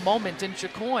at the moment, and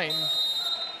Chicoine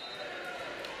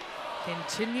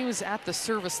continues at the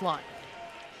service line.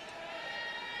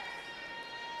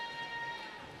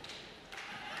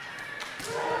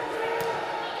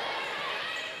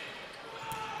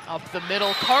 Up the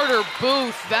middle, Carter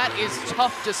Booth, that is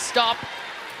tough to stop.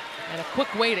 And a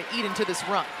quick way to eat into this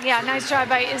run. Yeah, nice job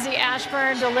by Izzy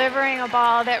Ashburn delivering a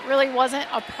ball that really wasn't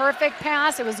a perfect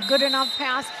pass. It was a good enough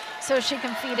pass so she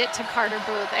can feed it to Carter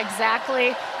Booth.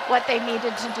 Exactly what they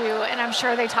needed to do, and I'm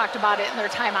sure they talked about it in their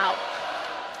timeout.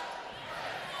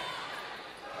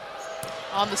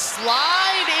 On the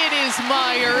slide, it is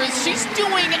Myers. She's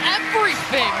doing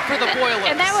everything for the Boilers.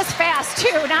 And that was fast,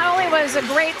 too. Not only was a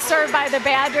great serve by the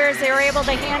Badgers, they were able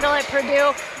to handle it,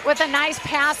 Purdue, with a nice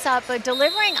pass up, but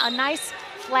delivering a nice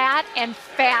flat and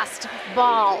fast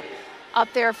ball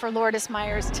up there for Lourdes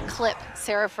Myers to clip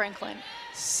Sarah Franklin.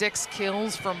 6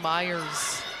 kills from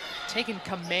Myers, taking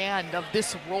command of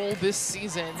this role this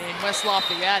season in West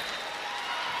Lafayette.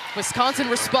 Wisconsin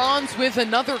responds with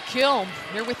another kill.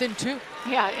 They're within 2.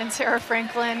 Yeah, and Sarah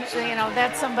Franklin, you know,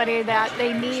 that's somebody that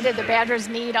they needed, the Badgers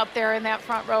need up there in that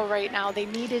front row right now. They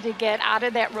needed to get out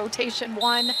of that rotation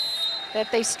 1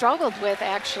 that they struggled with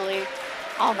actually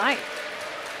all night.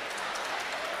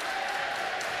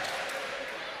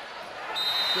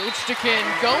 Gutschtikin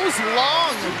goes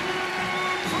long.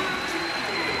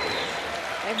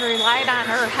 They've relied on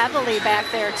her heavily back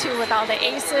there too with all the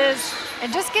aces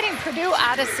and just getting Purdue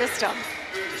out of system.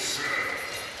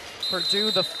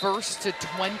 Purdue the first to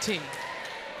 20. And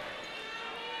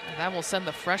that will send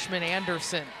the freshman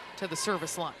Anderson to the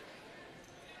service line.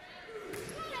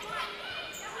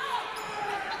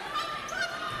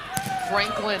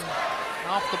 Franklin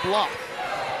off the block.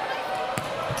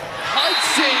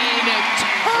 Hudson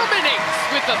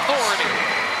terminates with authority.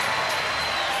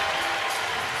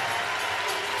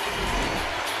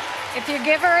 If you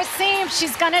give her a seam,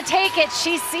 she's gonna take it.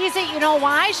 She sees it, you know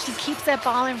why? She keeps that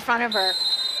ball in front of her.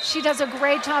 She does a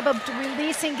great job of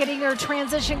releasing, getting her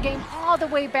transition game all the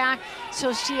way back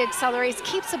so she accelerates,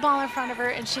 keeps the ball in front of her,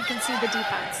 and she can see the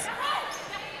defense.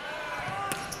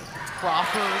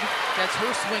 Crawford gets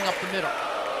her swing up the middle.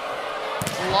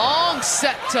 Long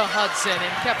set to Hudson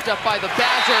and kept up by the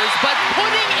Badgers, but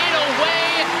putting it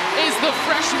away is the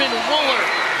freshman Wooler.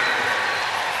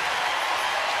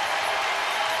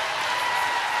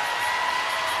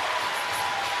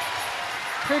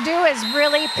 Purdue has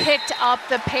really picked up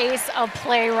the pace of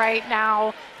play right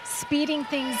now, speeding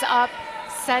things up,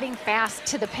 setting fast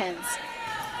to the pins.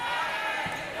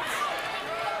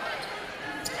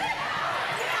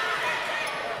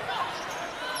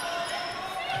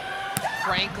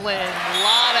 Franklin, a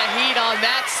lot of heat on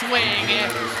that swing,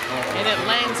 and it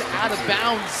lands out of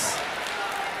bounds.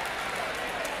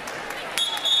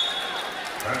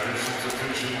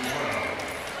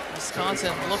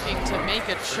 Wisconsin looking to make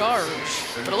a charge,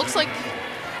 but it looks like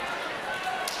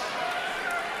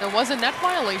there was a net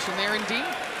violation there indeed.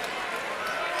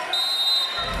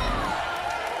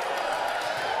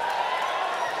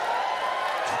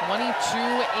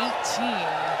 (22-18)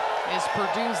 is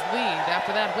Purdue's lead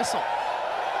after that whistle.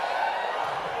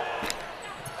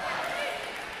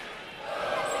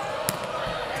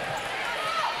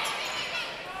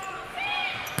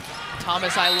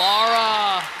 Thomas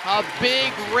Ilara, a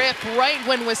big rip right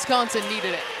when Wisconsin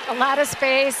needed it. A lot of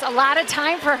space, a lot of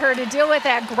time for her to deal with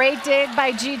that. Great dig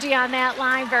by Gigi on that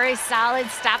line, very solid,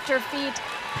 stopped her feet.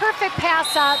 Perfect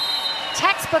pass up,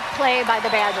 textbook play by the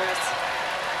Badgers.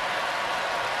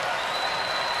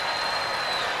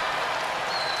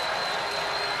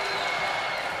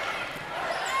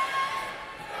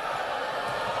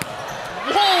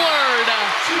 Woolard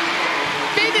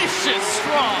finishes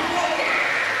strong.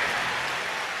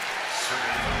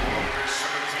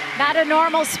 Not a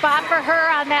normal spot for her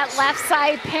on that left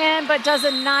side pin, but does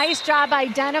a nice job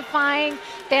identifying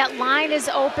that line is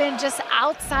open just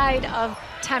outside of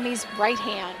Temmie's right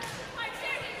hand.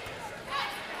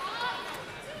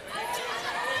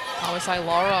 Thomas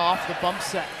Ilara off the bump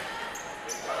set.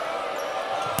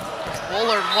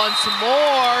 Woolard once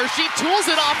more. She tools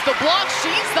it off the block.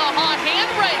 She's the hot hand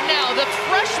right now. The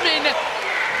freshman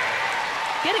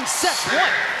getting set point.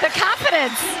 The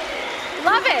confidence.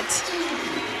 Love it.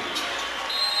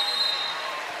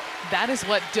 That is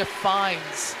what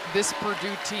defines this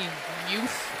Purdue team.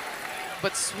 Youth,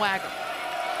 but swagger.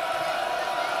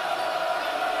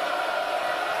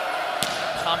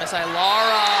 Thomas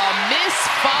Ilara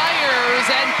misfires,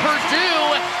 and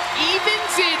Purdue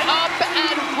evens it up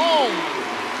at home.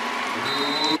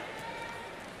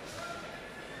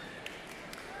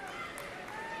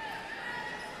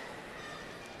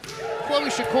 Chloe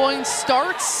Chicoine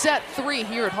starts set 3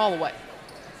 here at Holloway.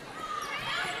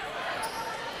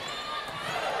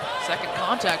 Second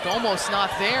contact almost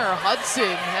not there.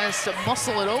 Hudson has to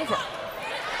muscle it over.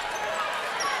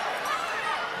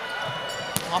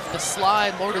 Off the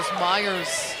slide, Lourdes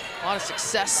Myers. A lot of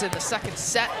success in the second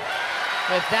set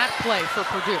with that play for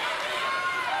Purdue.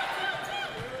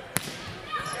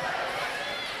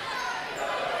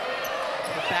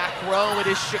 The back row, it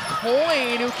is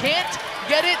Chicoine who can't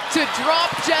get it to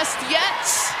drop just yet.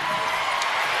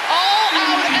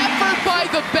 All-out effort by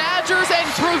the Badgers, and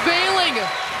prevailing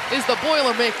is the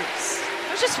Boilermakers.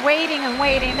 just waiting and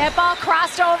waiting. That ball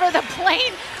crossed over the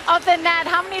plane of the net.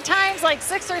 How many times? Like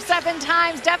 6 or 7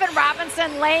 times. Devin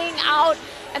Robinson laying out.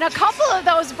 And a couple of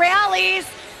those rallies.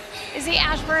 Izzy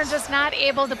Ashburn just not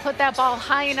able to put that ball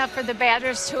high enough for the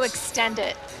Badgers to extend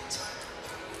it.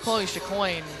 Chloe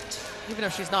Chicoine, even though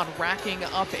she's not racking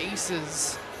up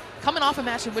aces, coming off a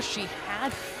match in which she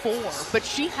had 4, but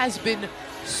she has been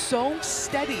so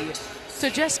steady to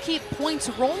just keep points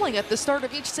rolling at the start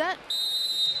of each set.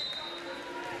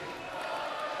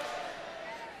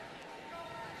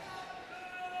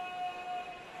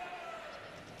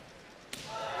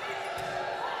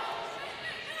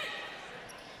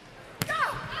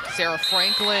 Sarah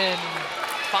Franklin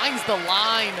finds the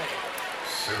line.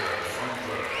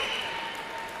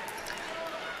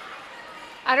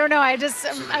 I don't know,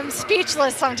 I'm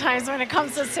speechless sometimes when it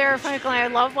comes to Sarah Franklin. I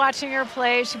love watching her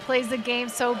play. She plays the game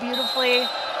so beautifully.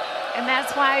 And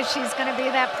that's why she's going to be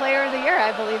that player of the year,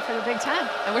 I believe, for the Big Ten.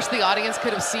 I wish the audience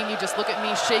could have seen you just look at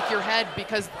me, shake your head,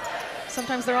 because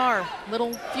sometimes there are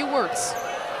few words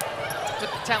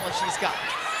with the talent she's got.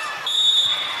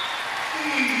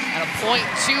 And a point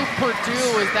to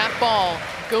Purdue as that ball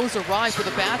goes awry for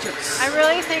the Badgers. I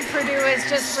really think Purdue has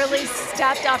just really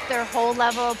stepped up their whole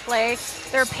level of play.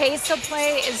 Their pace of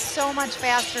play is so much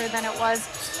faster than it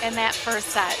was in that first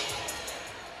set.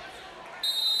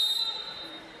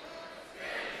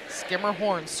 Skimmer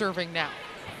Horn serving now.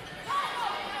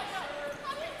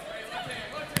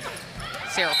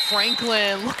 Sarah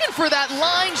Franklin looking for that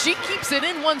line. She keeps it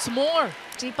in once more.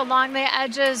 Deep along the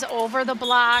edges, over the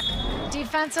block.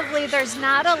 Defensively, there's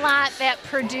not a lot that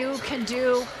Purdue can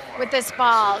do with this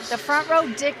ball. The front row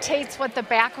dictates what the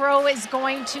back row is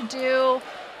going to do.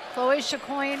 Chloe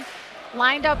Chicoine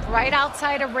lined up right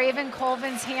outside of Raven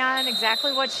Colvin's hand,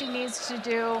 exactly what she needs to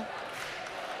do.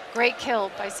 Great kill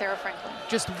by Sarah Franklin.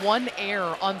 Just 1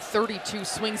 error on 32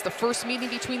 swings. The first meeting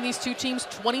between these two teams,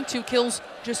 22 kills,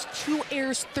 just 2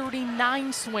 errors,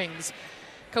 39 swings.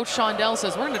 Coach Shondell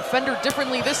says, we're going to defend her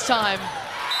differently this time.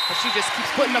 But she just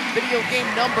keeps putting up video game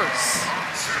numbers.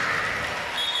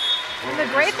 And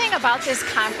the great thing about this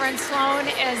conference, Sloan,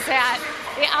 is that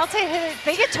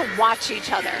they get to watch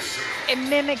each other and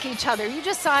mimic each other. You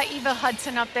just saw Eva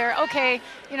Hudson up there. Okay,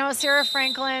 you know, Sarah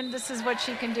Franklin, this is what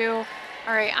she can do.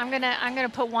 All right, I'm gonna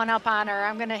put one up on her.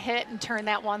 I'm gonna hit and turn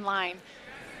that one line.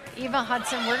 Eva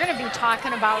Hudson, we're gonna be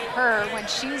talking about her when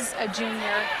she's a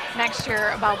junior next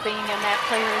year about being in that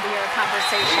Player of the Year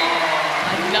conversation.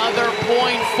 Another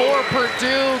point for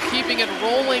Purdue, keeping it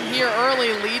rolling here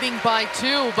early, leading by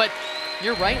 2. But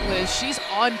you're right, Liz, she's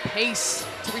on pace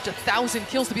to reach 1,000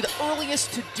 kills, to be the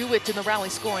earliest to do it in the rally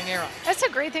scoring era. That's a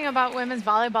great thing about women's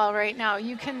volleyball right now.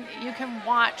 You can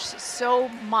watch so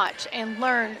much and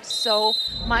learn so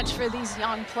much for these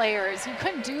young players. You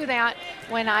couldn't do that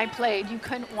when I played. You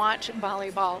couldn't watch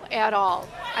volleyball at all.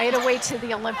 I had to wait to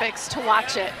the Olympics to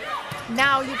watch it.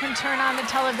 Now you can turn on the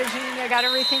television, you got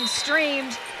everything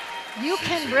streamed. You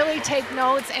can really take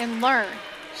notes and learn.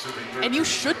 And you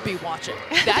should be watching.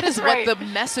 That is right. what the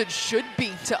message should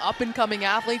be to up-and-coming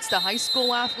athletes, to high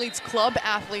school athletes, club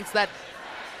athletes, that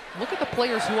look at the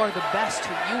players who are the best,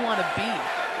 who you want to be.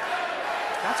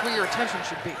 That's where your attention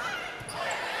should be.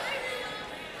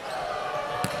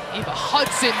 Eva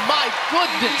Hudson, my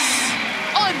goodness,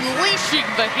 unleashing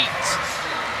the heat.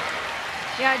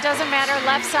 Yeah, it doesn't matter,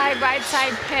 left side, right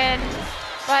side pin.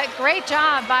 But great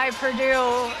job by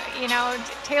Purdue. You know,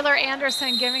 Taylor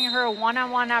Anderson giving her a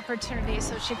one-on-one opportunity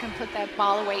so she can put that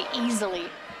ball away easily.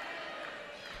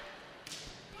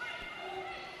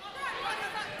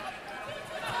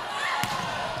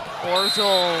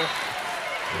 Orzel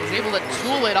was able to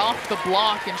tool it off the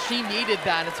block, and she needed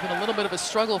that. It's been a little bit of a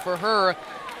struggle for her.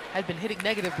 Had been hitting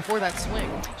negative before that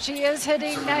swing. She is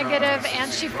hitting negative,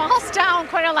 and she falls down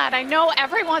quite a lot. I know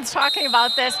everyone's talking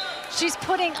about this. She's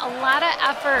putting a lot of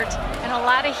effort and a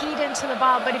lot of heat into the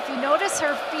ball, but if you notice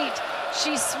her feet,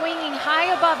 she's swinging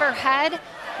high above her head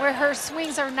where her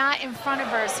swings are not in front of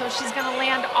her, so she's going to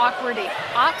land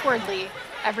awkwardly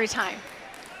every time.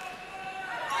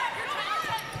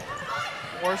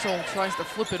 Orzel tries to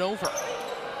flip it over.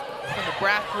 From the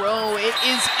back row, it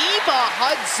is Eva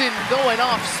Hudson going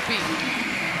off speed.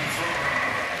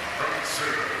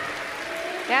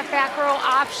 That back row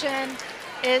option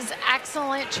is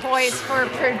excellent choice for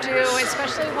Purdue,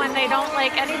 especially when they don't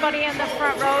like anybody in the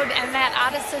front row and that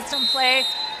out of system play.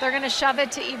 They're going to shove it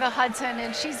to Eva Hudson,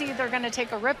 and she's either going to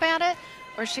take a rip at it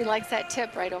or she likes that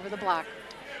tip right over the block.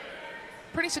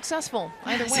 Pretty successful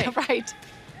either way. Right.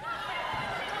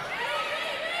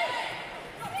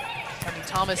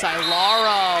 Thomas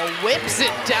Ilara whips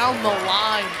it down the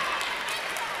line.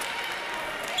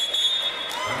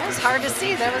 That's hard to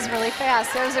see. That was really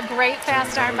fast. That was a great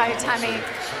fast arm by Temi.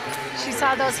 She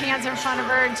saw those hands in front of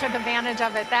her and took advantage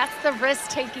of it. That's the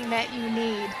risk-taking that you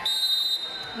need.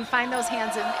 You find those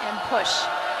hands and push.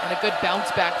 And a good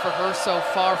bounce back for her so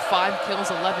far. 5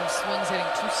 kills, 11 swings, hitting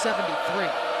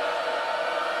 .273.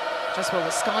 Just what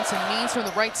Wisconsin needs from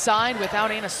the right side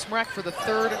without Anna Smrek for the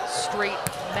 3rd straight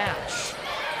match.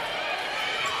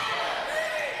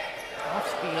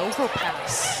 Off the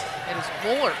overpass, it is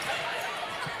Mueller.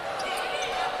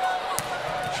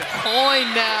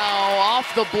 Chacoin now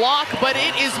off the block, but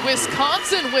it is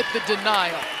Wisconsin with the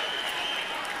denial.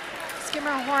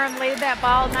 Skimmerhorn laid that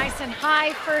ball nice and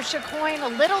high for Chacoin, a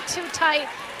little too tight,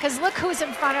 because look who's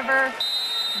in front of her.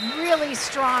 Really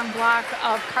strong block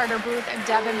of Carter Booth and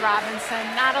Devin Robinson.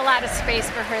 Not a lot of space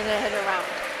for her to hit around.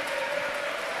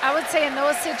 I would say in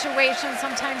those situations,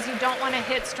 sometimes you don't want to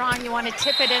hit strong. You want to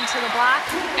tip it into the block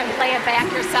and play it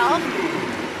back yourself.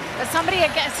 But somebody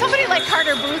like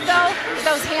Carter Booth, though, with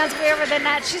those hands way over the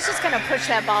net, she's just going to push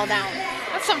that ball down.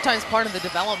 That's sometimes part of the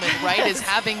development, right, is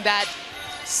having that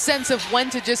sense of when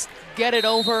to just get it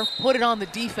over, put it on the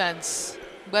defense,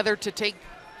 whether to take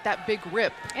that big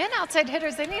rip. And outside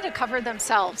hitters, they need to cover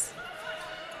themselves.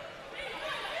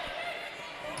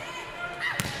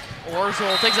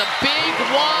 Orzel takes a big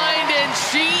wind and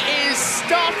she is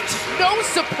stuffed. No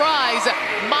surprise,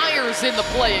 Myers in the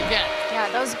play again.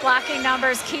 Yeah, those blocking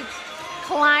numbers keep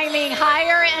climbing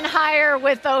higher and higher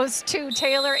with those two.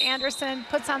 Taylor Anderson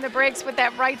puts on the brakes with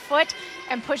that right foot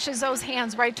and pushes those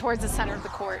hands right towards the center of the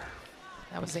court.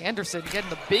 That was Anderson getting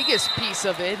the biggest piece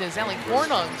of it as Ellie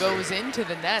Hornung goes into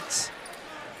the net.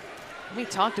 We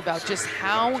talked about just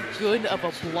how good of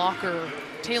a blocker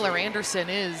Taylor Anderson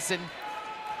is, and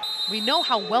we know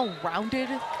how well-rounded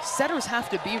setters have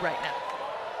to be right now.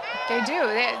 They do,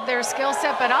 their skill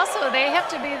set, but also they have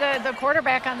to be the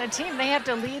quarterback on the team. They have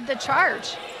to lead the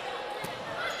charge.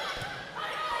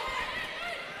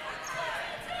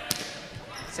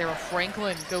 Sarah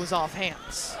Franklin goes off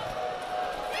hands.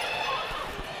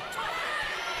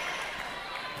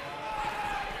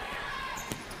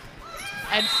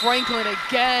 And Franklin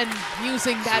again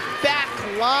using that back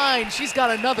line. She's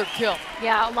got another kill.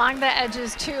 Yeah, along the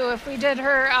edges too. If we did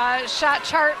her shot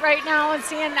chart right now and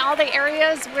seeing all the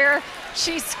areas where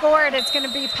she scored, it's going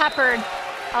to be peppered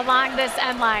along this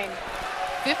end line.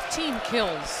 15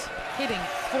 kills, hitting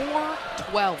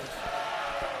 .412.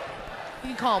 You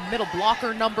can call them middle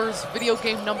blocker numbers, video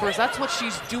game numbers. That's what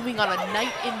she's doing on a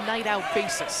night in, night out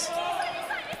basis.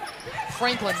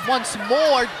 Franklin once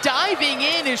more, diving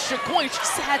in is Chacoin.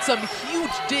 She's had some huge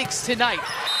digs tonight.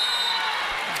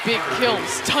 Big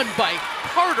kills done by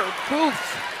Carter Booth.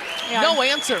 Yeah, no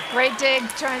answer. Great dig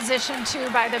transition too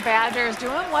by the Badgers,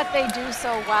 doing what they do so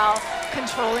well,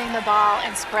 controlling the ball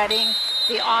and spreading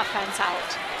the offense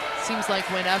out. Seems like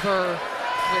whenever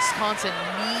Wisconsin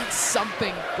needs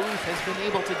something, Booth has been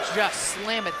able to just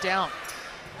slam it down.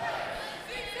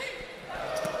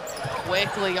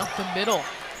 Quickly up the middle.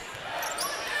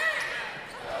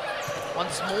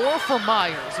 Once more for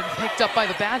Myers and picked up by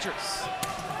the Badgers.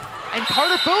 And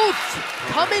Carter Booth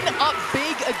coming up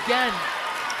big again.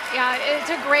 Yeah, it's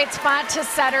a great spot to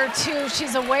set her too.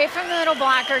 She's away from the middle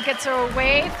blocker, gets her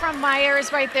away from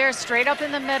Myers right there, straight up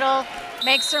in the middle,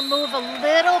 makes her move a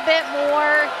little bit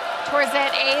more towards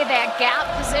that that gap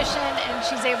position, and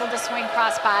she's able to swing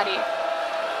cross body.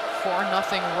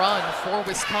 4-0 run for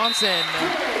Wisconsin.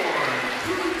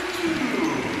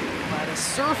 But a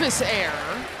surface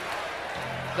error.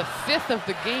 The 5th of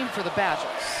the game for the Badgers.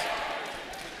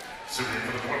 So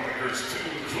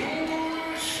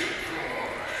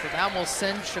that will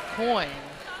send Chacoin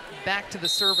back to the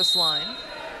service line.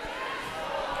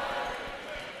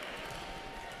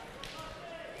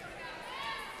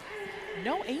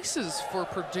 No aces for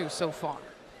Purdue so far.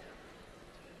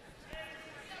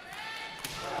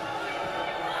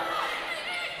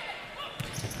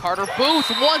 Carter Booth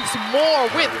once more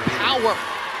with power.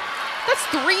 That's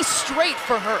 3 straight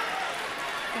for her.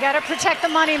 You got to protect the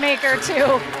moneymaker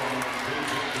too.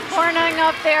 Hornung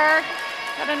up there,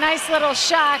 got a nice little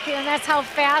shock, and that's how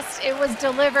fast it was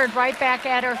delivered right back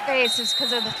at her face. It's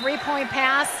because of the 3-point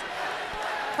pass.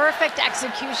 Perfect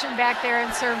execution back there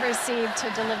in serve receive to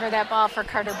deliver that ball for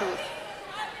Carter Booth.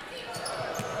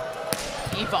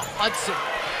 Eva Hudson.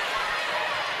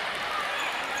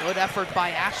 Good effort by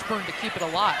Ashburn to keep it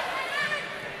alive.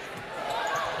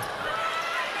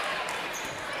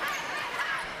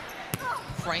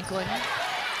 Franklin.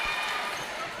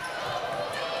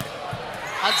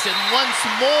 Hudson once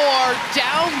more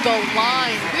down the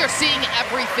line. We are seeing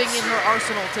everything in her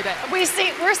arsenal today. We're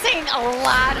seeing a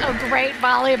lot of great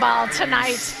volleyball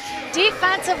tonight.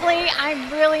 Defensively, I'm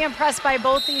really impressed by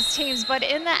both these teams, but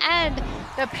in the end,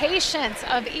 the patience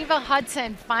of Eva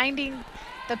Hudson finding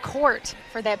the court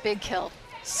for that big kill.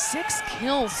 6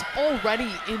 kills already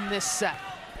in this set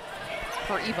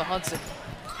for Eva Hudson.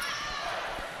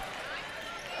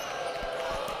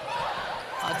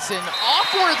 Hudson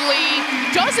awkwardly,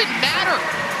 doesn't matter.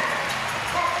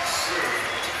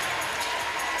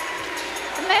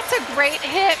 And that's a great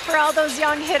hit for all those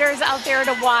young hitters out there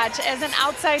to watch. As an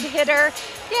outside hitter,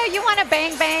 yeah, you want to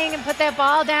bang, bang and put that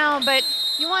ball down, but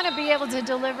you want to be able to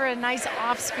deliver a nice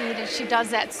off speed, and she does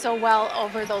that so well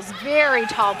over those very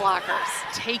tall blockers.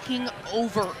 Taking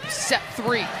over set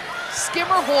 3.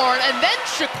 Skimmerhorn and then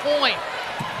Chicoine.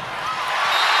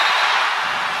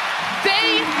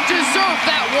 They deserve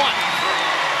that one.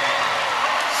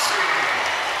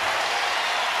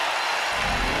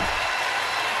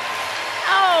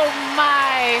 Oh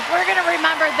my, we're gonna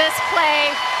remember this play.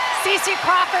 Cece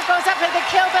Crawford goes up for the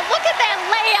kill, but look at that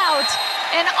layout.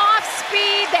 And off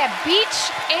speed, that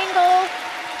beach angle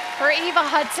for Eva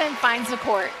Hudson finds the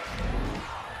court.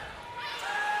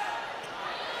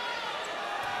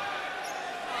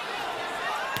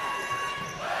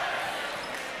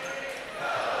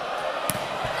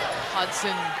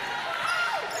 Hudson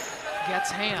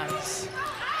gets hands.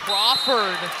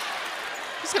 Crawford,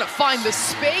 he's gonna find the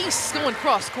space going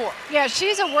cross court. Yeah,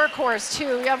 she's a workhorse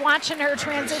too. I'm watching her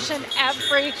transition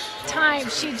every time.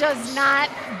 She does not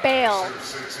bail.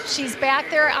 She's back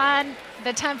there on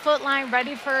the 10-foot line,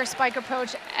 ready for her spike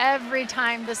approach every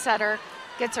time the setter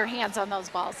gets her hands on those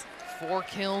balls. 4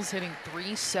 kills, hitting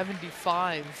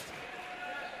 .375.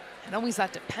 And always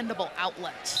that dependable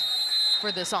outlet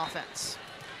for this offense.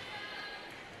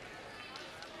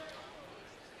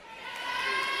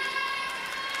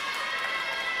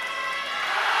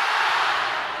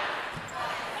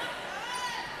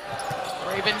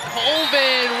 Raven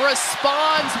Colvin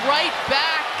responds right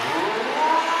back.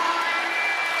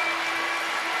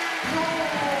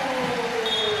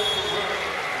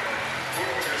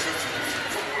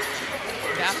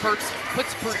 That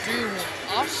puts Purdue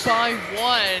up by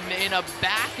 1 in a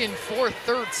back-and-forth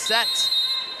third set.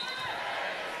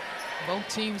 Both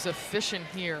teams efficient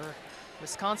here.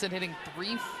 Wisconsin hitting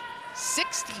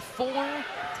 .364,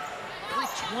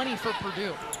 .320 for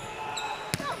Purdue.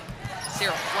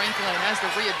 Sarah Franklin has to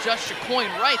readjust Chicoine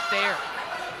right there.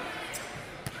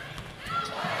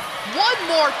 One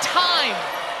more time.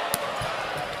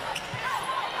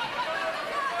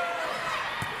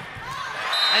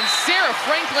 And Sarah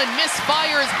Franklin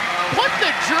misfires. Put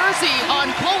the jersey on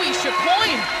Chloe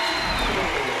Chicoine.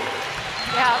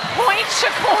 Yeah, point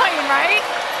Chicoine, right?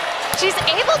 She's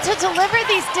able to deliver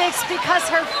these discs because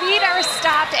her feet are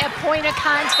stopped at point of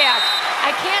contact.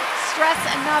 I can't stress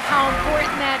enough how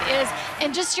important that is,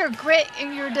 and just your grit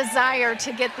and your desire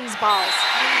to get these balls.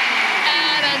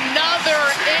 And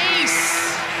another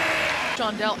ace.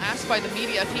 John Dell asked by the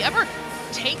media if he ever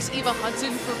takes Eva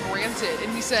Hudson for granted,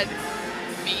 and he said,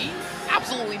 me?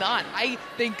 Absolutely not. I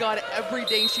thank God every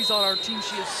day she's on our team.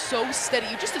 She is so steady.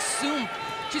 You just assume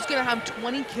she's gonna have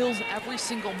 20 kills every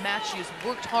single match. She has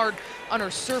worked hard on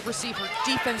her serve receive, her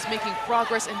defense making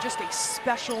progress, and just a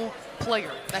special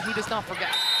player that he does not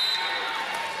forget.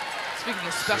 Speaking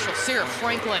of special, Sarah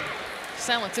Franklin,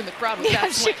 silence in the crowd with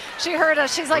that swing. She heard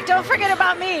us. She's like, don't forget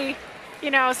about me.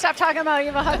 You know, stop talking about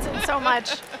Eva Hudson so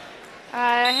much.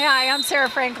 Hi, I'm Sarah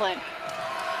Franklin.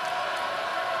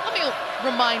 Let me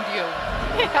remind you.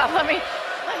 Yeah, let me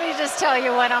just tell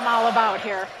you what I'm all about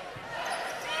here.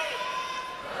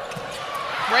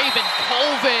 Raven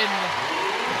Colvin.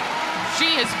 She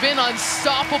has been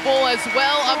unstoppable as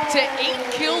well, up to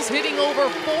 8 kills, hitting over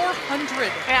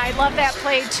 400. Yeah, I love that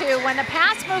play too. When the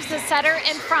pass moves the setter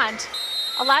in front,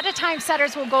 a lot of times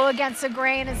setters will go against the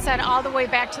grain and set all the way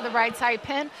back to the right side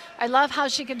pin. I love how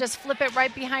she can just flip it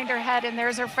right behind her head, and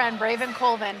there's her friend, Raven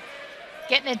Colvin,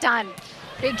 getting it done.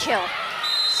 Big kill.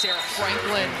 Sarah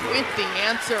Franklin with the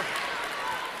answer.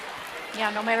 Yeah,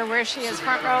 no matter where she is,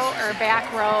 front row or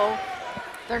back row,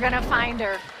 they're gonna find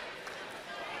her.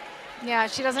 Yeah,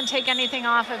 she doesn't take anything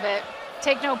off of it.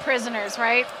 Take no prisoners,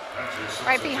 right?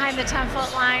 Right behind the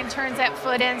 10-foot line, turns that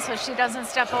foot in so she doesn't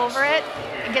step over it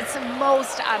and gets the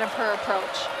most out of her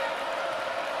approach.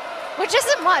 Which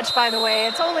isn't much, by the way.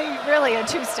 It's only really a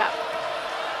 2-step.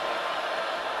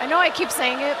 I know I keep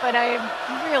saying it, but I'm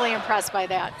really impressed by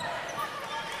that.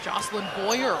 Jocelyn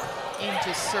Boyer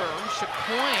into serve.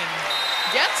 Chicoine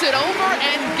gets it over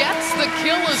and gets the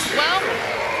kill as well.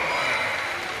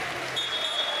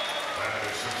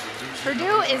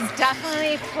 Purdue is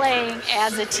definitely playing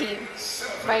as a team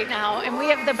right now, and we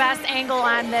have the best angle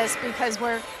on this because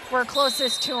we're were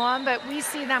closest to them, but we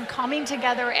see them coming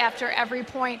together after every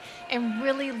point and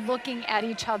really looking at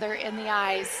each other in the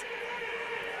eyes.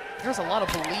 There's a lot of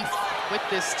belief with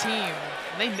this team.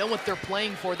 They know what they're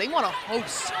playing for. They want to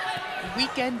host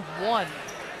weekend 1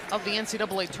 of the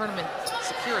NCAA tournament,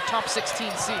 secure a top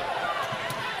 16 seed.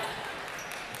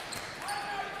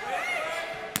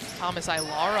 Thomas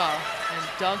Ilara and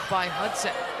dug by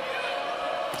Hudson.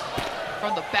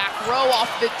 From the back row,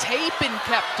 off the tape and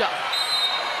kept up.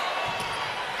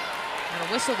 And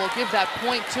a whistle will give that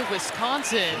point to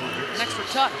Wisconsin. An extra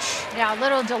touch. Yeah, a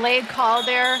little delayed call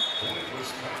there.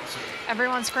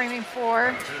 Everyone screaming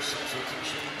for.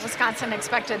 Wisconsin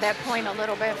expected that point a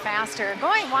little bit faster.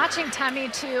 Watching Temi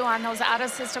too on those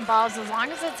out-of-system balls, as long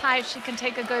as it's high, she can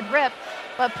take a good rip.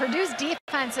 But Purdue's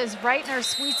defense is right in her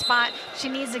sweet spot. She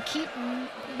needs to keep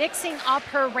mixing up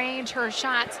her range, her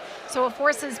shots, so it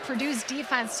forces Purdue's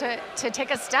defense to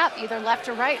take a step, either left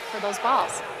or right, for those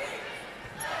balls.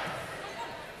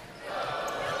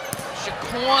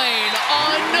 Chacoin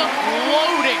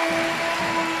unloading.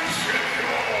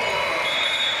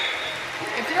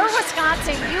 If you're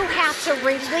Wisconsin, you have to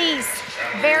release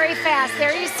very fast.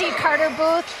 There you see Carter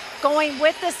Booth going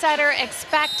with the setter,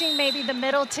 expecting maybe the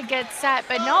middle to get set,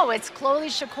 but no, it's Chloe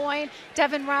Chacoin,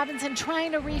 Devin Robinson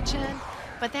trying to reach in,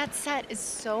 but that set is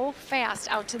so fast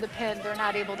out to the pin, they're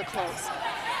not able to close.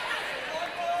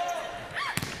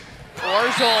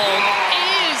 Orzel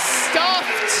is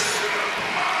stuffed.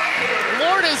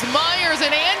 Lourdes Myers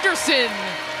and Anderson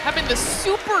having the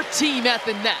super team at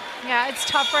the net. Yeah, it's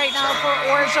tough right now for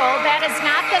Orzel. That is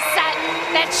not the set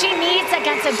that she needs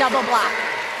against a double block.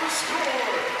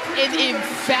 An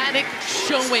emphatic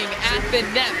showing at the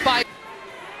net by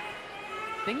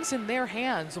things in their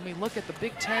hands when we look at the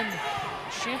Big Ten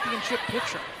championship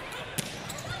picture.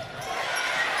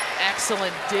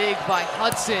 Excellent dig by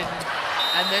Hudson.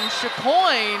 And then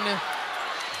Chacoin,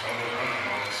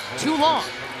 too long.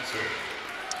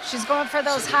 She's going for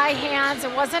those high hands.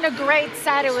 It wasn't a great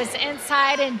set. It was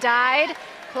inside and died.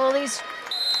 Chloe's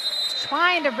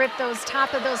trying to rip those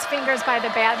top of those fingers by the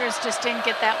Badgers, just didn't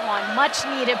get that one. Much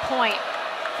needed point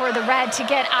for the Red to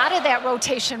get out of that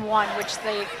rotation 1, which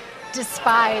they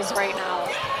despise right now.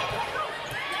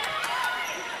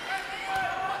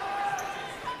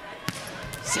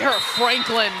 Sarah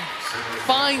Franklin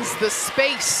finds the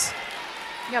space.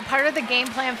 You know, part of the game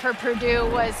plan for Purdue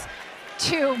was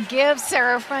to give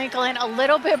Sarah Franklin a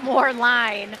little bit more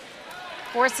line,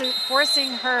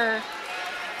 forcing her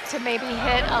to maybe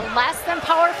hit a less than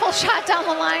powerful shot down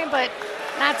the line, but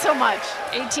not so much.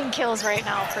 18 kills right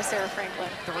now for Sarah Franklin.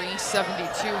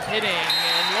 372 hitting,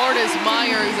 and Lourdes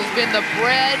Myers has been the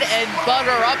bread and butter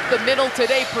up the middle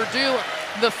today. Purdue,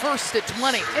 the first at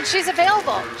 20. And she's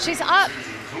available, she's up.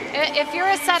 If you're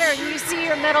a setter and you see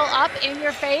your middle up in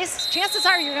your face, chances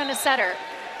are you're gonna set her.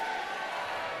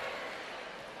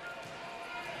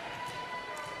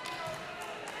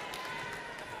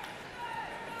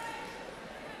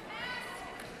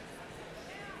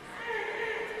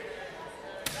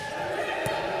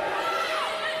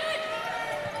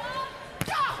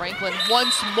 Franklin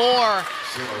once more,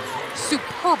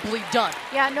 superbly done.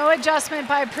 Yeah, no adjustment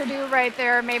by Purdue right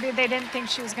there. Maybe they didn't think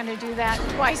she was going to do that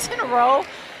twice in a row.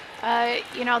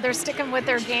 You know, they're sticking with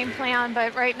their game plan,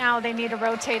 but right now they need to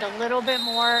rotate a little bit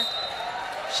more.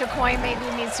 Chacoin maybe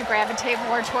needs to gravitate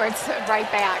more towards the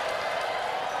right back.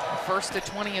 The first to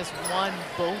 20 has won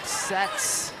both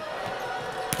sets.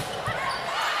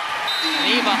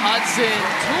 Eva Hudson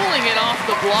tooling it off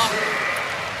the block.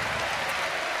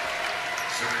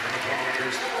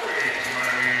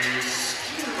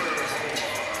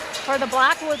 For the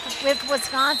block with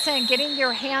Wisconsin, getting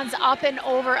your hands up and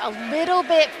over a little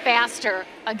bit faster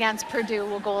against Purdue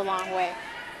will go a long way.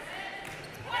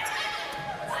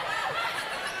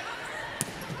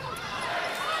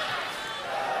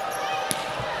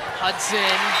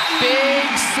 Hudson,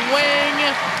 big swing,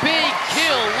 big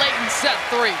kill late in set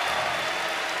 3.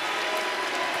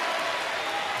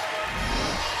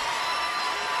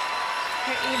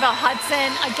 Eva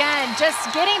Hudson, again,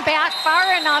 just getting back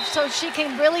far enough so she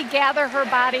can really gather her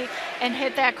body and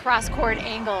hit that cross-court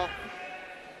angle.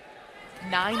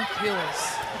 9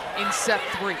 kills in set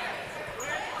 3.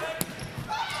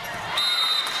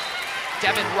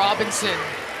 Devin Robinson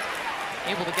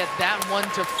able to get that one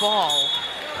to fall.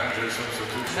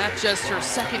 And that's just her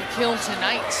second kill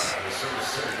tonight.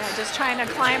 Yeah, just trying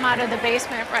to climb out of the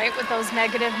basement, right, with those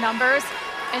negative numbers.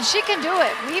 And she can do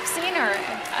it. We've seen her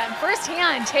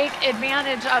firsthand take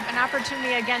advantage of an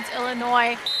opportunity against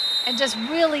Illinois and just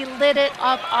really lit it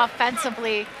up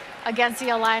offensively against the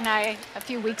Illini a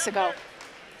few weeks ago.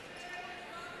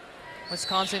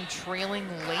 Wisconsin trailing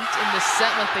late in the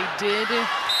set like they did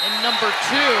in number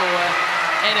 2.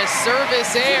 And a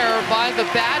service error by the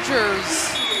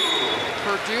Badgers.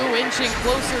 Purdue inching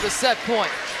closer to set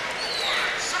point.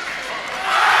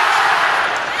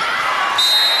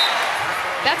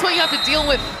 That's what you have to deal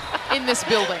with in this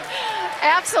building.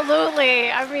 Absolutely.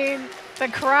 I mean, the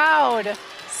crowd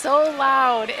so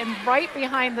loud and right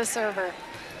behind the server.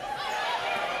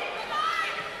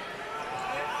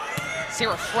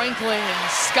 Sarah Franklin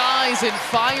skies and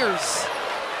fires.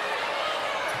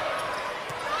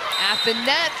 At the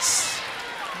net,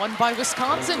 won by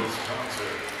Wisconsin.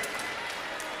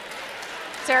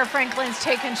 Sarah Franklin's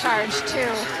taken charge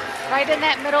too. Right in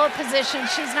that middle position,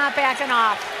 she's not backing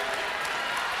off.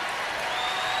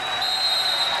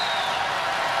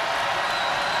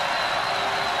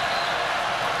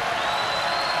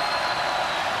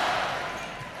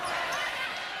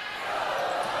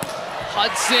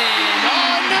 Hudson,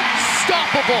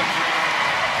 unstoppable.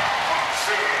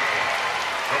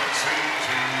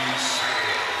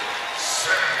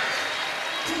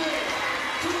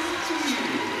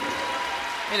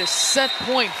 It is set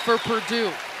point for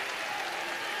Purdue.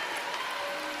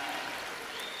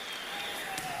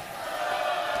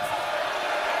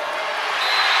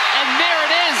 And there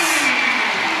it is.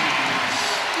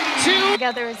 2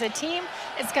 together as a team,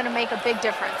 it's going to make a big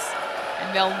difference.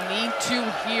 And they'll need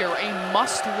to here a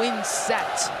must-win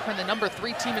set for the number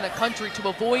 3 team in the country to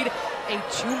avoid a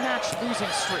 2-match losing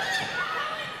streak.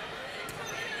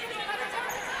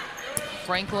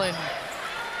 Franklin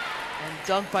and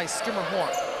dunked by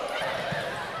Skimmerhorn.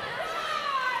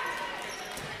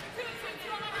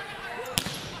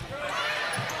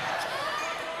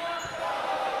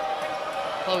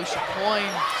 Chloe Chacoin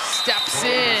steps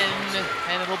in,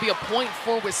 and it'll be a point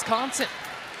for Wisconsin.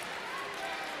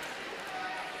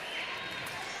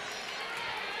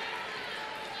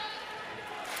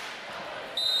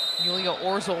 Yulia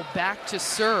Orzel back to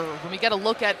serve. And we get a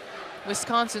look at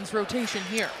Wisconsin's rotation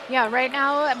here. Yeah, right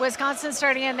now Wisconsin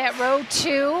starting in that row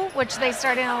 2, which they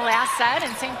started in the last set,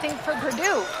 and same thing for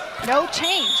Purdue. No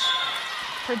change.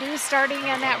 Purdue starting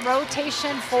in that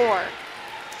rotation 4.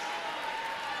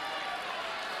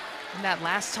 And that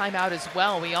last time out as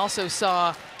well, we also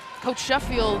saw Coach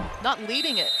Sheffield not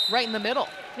leading it right in the middle.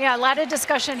 Yeah, a lot of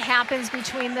discussion happens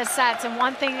between the sets, and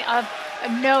one thing of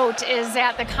note is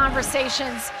that the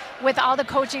conversations with all the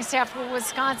coaching staff for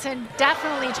Wisconsin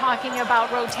definitely talking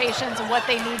about rotations and what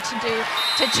they need to do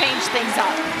to change things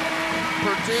up.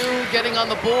 Purdue getting on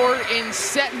the board in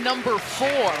set number 4.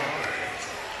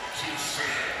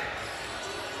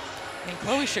 And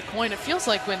Chloe Chacoin, it feels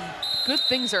like when good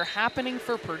things are happening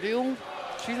for Purdue,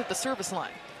 she's at the service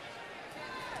line.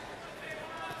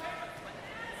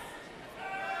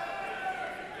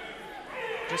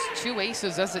 Just 2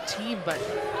 aces as a team, but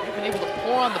they've been able to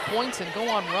pour on the points and go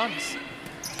on runs.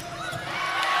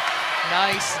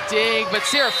 Nice dig, but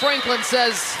Sarah Franklin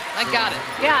says, I got it.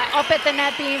 Yeah, up at the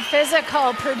net being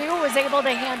physical. Purdue was able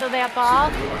to handle that ball.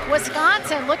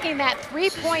 Wisconsin looking at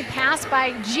 3-point pass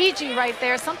by Gigi right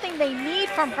there, something they need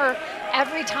from her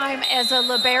every time as a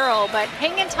libero, but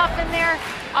hanging tough in there,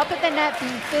 up at the net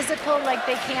being physical like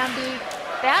they can be.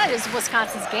 That is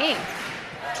Wisconsin's game.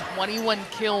 21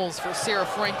 kills for Sarah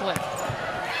Franklin.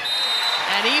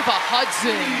 And Eva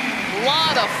Hudson, a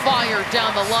lot of fire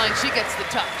down the line. She gets the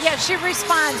touch. Yeah, she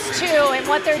responds too, and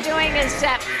what they're doing is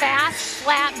that fast,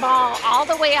 flat ball all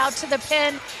the way out to the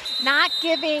pin, not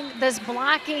giving this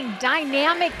blocking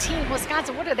dynamic team.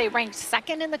 Wisconsin, what are they, ranked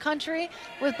 2nd in the country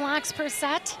with blocks per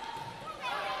set?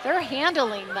 They're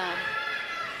handling them,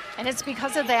 and it's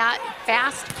because of that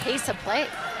fast pace of play.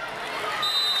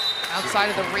 Outside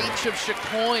of the reach of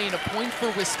Chacoin, a point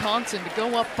for Wisconsin to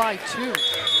go up by 2.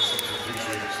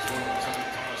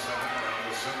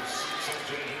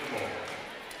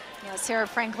 Yeah, Sarah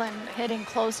Franklin hitting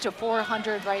close to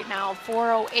 400 right now,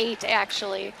 408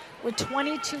 actually, with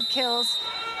 22 kills,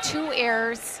 2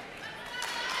 errors.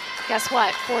 Guess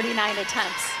what? 49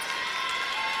 attempts.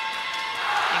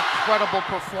 Incredible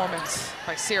performance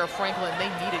by Sarah Franklin. They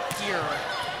need it here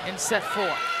in set 4.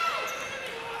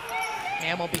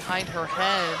 Hamill behind her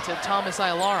head to Thomas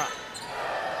Ailara.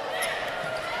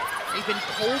 Raven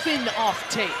Colvin off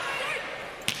tape.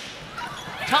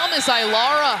 Thomas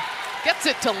Ailara gets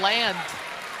it to land.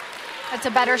 That's a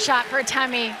better shot for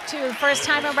Temi, too. First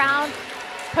time around,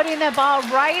 putting the ball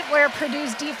right where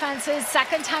Purdue's defense is.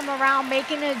 Second time around,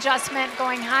 making an adjustment,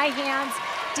 going high hands,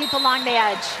 deep along the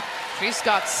edge. She's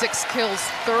got 6 kills,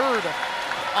 3rd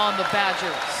on the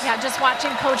Badgers. Yeah, just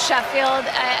watching Coach Sheffield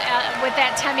with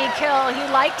that Temi kill, he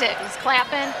liked it. He's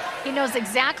clapping. He knows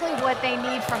exactly what they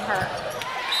need from her.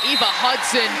 Eva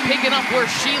Hudson picking up where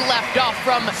she left off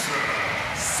from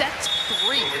set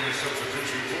 3.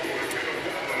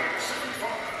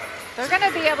 They're going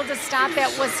to be able to stop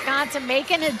that Wisconsin,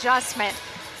 make an adjustment.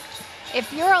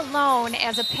 If you're alone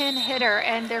as a pin hitter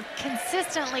and they're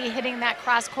consistently hitting that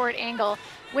cross-court angle,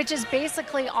 which is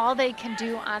basically all they can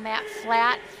do on that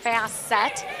flat, fast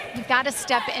set, you've got to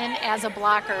step in as a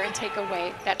blocker and take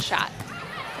away that shot.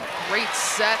 Great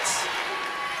set.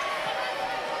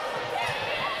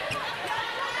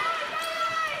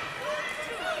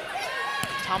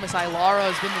 Thomas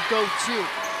Ilara has been the go-to.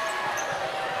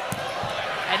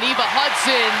 And Eva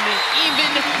Hudson, even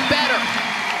better.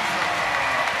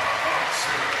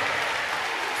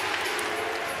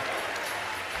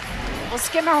 Well,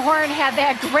 Skimmerhorn had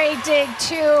that great dig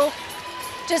too.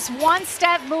 Just one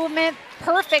step movement,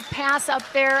 perfect pass up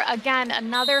there. Again,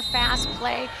 another fast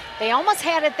play. They almost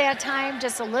had it that time,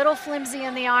 just a little flimsy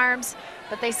in the arms,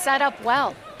 but they set up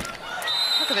well.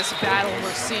 Look at this battle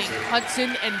we're seeing.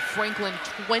 Hudson and Franklin,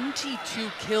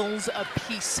 22 kills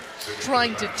apiece,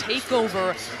 trying to take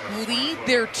over, lead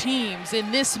their teams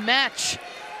in this match.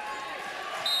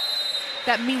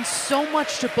 That means so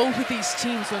much to both of these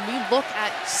teams. When we look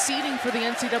at seeding for the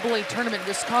NCAA tournament,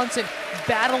 Wisconsin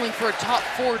battling for a top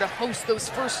 4 to host those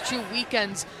first 2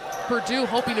 weekends. Purdue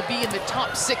hoping to be in the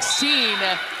top 16.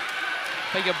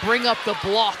 But you bring up the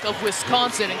block of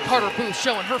Wisconsin, and Carter Booth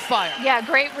showing her fire. Yeah,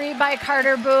 great read by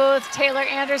Carter Booth. Taylor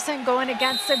Anderson going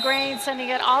against the grain, sending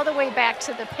it all the way back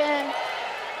to the pin.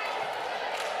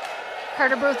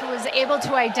 Carter Booth was able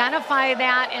to identify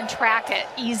that and track it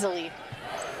easily.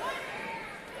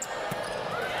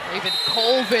 Raven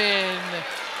Colvin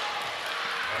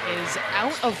is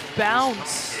out of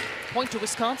bounds. Point to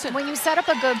Wisconsin. When you set up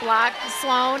a good block,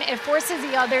 Sloan, it forces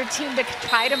the other team to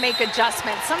try to make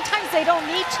adjustments. Sometimes they don't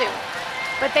need to,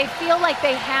 but they feel like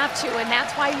they have to, and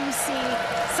that's why you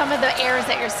see some of the errors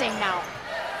that you're seeing now.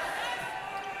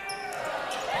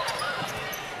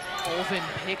 Colvin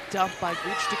picked up by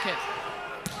Guchtikin.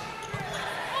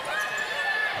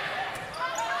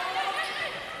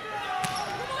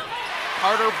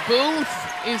 Carter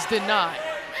Booth is denied.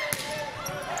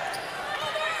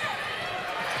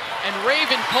 And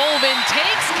Raven Colvin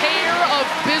takes care of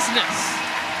business.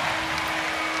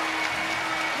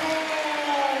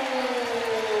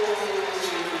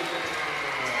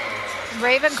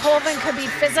 Raven Colvin could be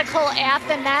physical at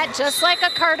the net, just like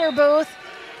a Carter Booth.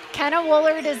 Kenna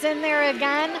Woolard is in there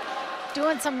again,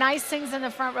 doing some nice things in the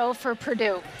front row for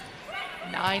Purdue.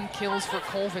 9 kills for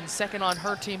Colvin, second on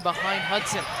her team behind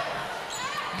Hudson.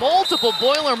 Multiple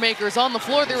Boilermakers on the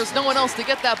floor. There was no one else to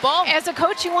get that ball. As a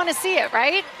coach, you want to see it,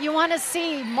 right? You want to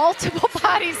see multiple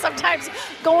bodies sometimes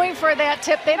going for that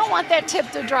tip. They don't want that tip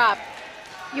to drop.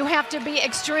 You have to be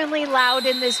extremely loud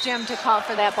in this gym to call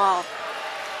for that ball.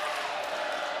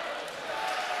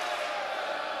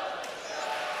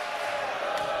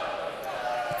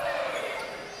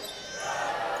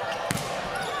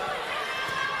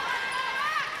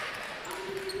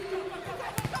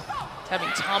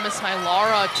 Having Thomas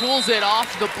Ilara tools it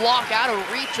off the block, out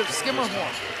of reach of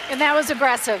Skimmerhorn. And that was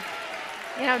aggressive.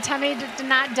 You know, Temi did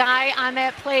not die on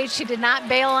that play. She did not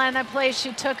bail on that play.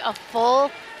 She took a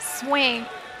full swing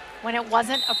when it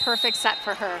wasn't a perfect set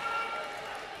for her.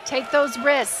 Take those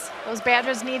risks. Those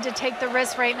Badgers need to take the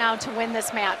risks right now to win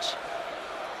this match.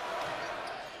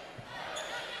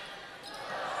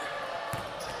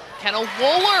 Kenna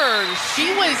Woolard,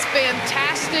 she was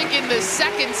fantastic in the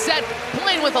second set,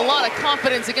 playing with a lot of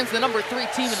confidence against the number 3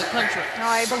 team in the country. Oh,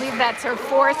 I believe that's her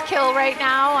 4th kill right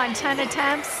now on 10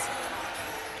 attempts.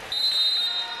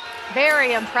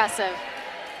 Very impressive.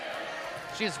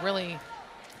 She's really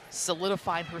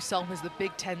solidified herself as the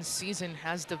Big Ten season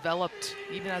has developed,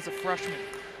 even as a freshman.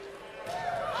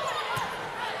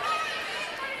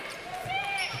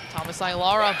 Thomas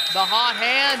Ilara, the hot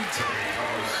hand.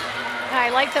 I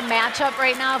like the matchup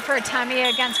right now for Temi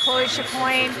against Chloe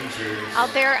Chacoin.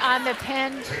 Out there on the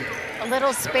pin, a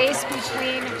little space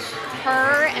between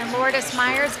her and Lourdes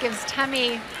Myers gives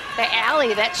Temi the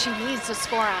alley that she needs to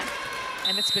score on.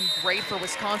 And it's been great for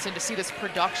Wisconsin to see this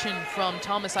production from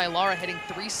Thomas Ilara hitting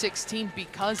 .316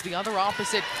 because the other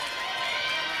opposite,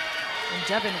 and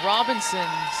Devin Robinson,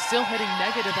 still hitting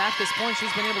negative at this point.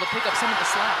 She's been able to pick up some of the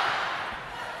slack.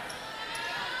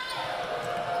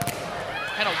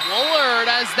 And a Woolard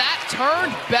as that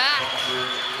turned back.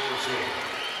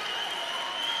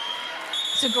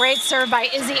 It's a great serve by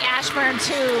Izzy Ashburn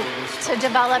too to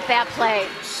develop that play.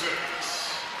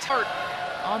 Tart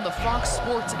on the Fox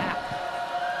Sports app.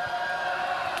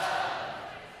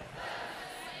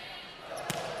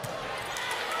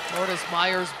 Lourdes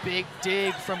Myers, big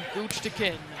dig from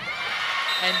Guchtikin.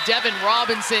 And Devin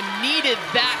Robinson needed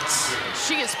that.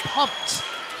 She is pumped.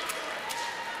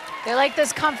 They like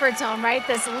this comfort zone, right?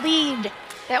 This lead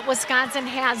that Wisconsin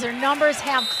has. Their numbers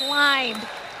have climbed,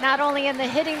 not only in the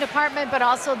hitting department, but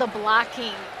also the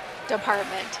blocking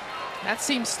department. That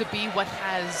seems to be what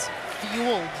has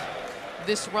fueled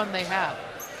this run they have.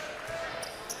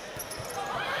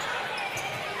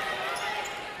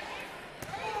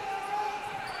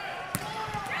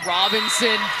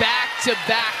 Robinson back to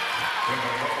back.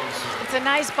 It's a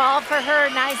nice ball for her,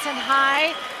 nice and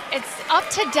high. It's up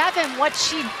to Devin what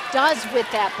she does with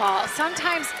that ball.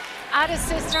 Sometimes out of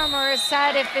system or a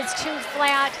set, if it's too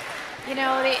flat, you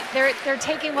know, they're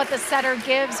taking what the setter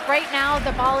gives. Right now,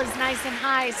 the ball is nice and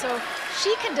high, so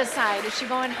she can decide, is she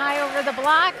going high over the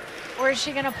block or is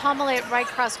she gonna pummel it right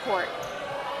cross court?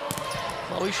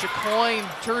 Chloe Chacoin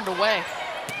turned away.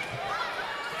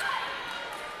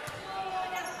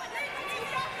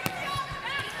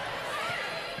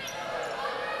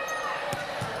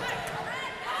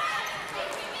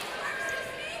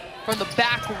 From the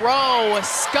back row,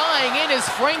 skying in is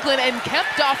Franklin and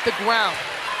kept off the ground.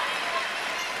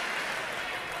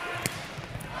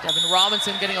 Devin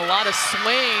Robinson getting a lot of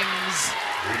swings,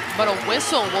 but a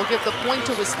whistle will give the point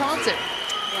to Wisconsin.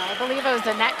 Yeah, I believe it was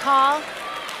a net call.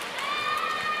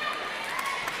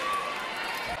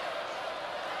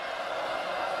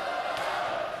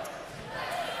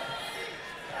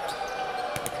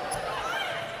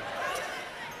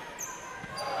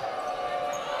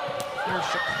 Here's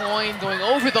Chacoin going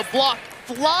over the block,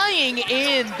 flying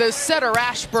in the setter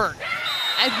Ashburn.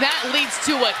 And that leads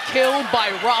to a kill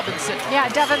by Robinson. Yeah,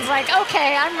 Devin's like,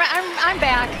 okay, I'm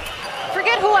back.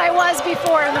 Forget who I was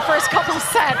before in the first couple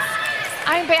sets.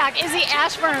 I'm back. Izzy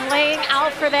Ashburn laying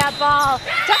out for that ball.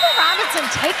 Devin Robinson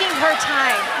taking her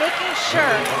time, making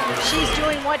sure she's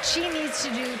doing what she needs to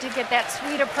do to get that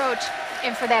sweet approach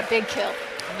in for that big kill.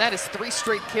 And that is 3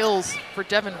 straight kills for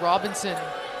Devin Robinson.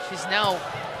 She's now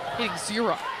hitting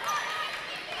 0.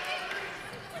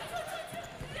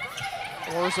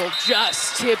 Orzel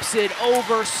just tips it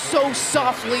over so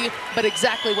softly, but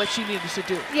exactly what she needed to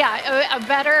do. Yeah, a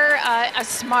better, a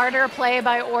smarter play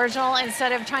by Orzel.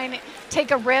 Instead of trying to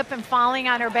take a rip and falling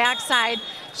on her backside,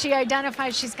 she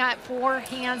identifies she's got 4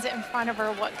 hands in front of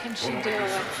her. What can she do?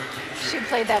 And she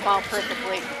played that ball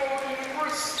perfectly.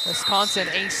 Wisconsin,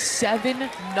 a 7-0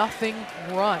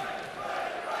 run.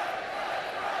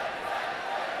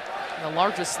 The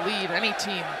largest lead any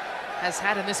team has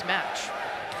had in this match.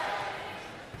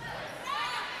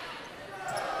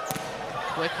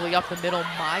 Quickly up the middle,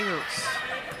 Myers.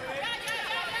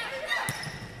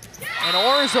 And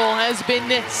Orzel has been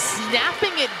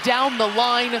snapping it down the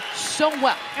line so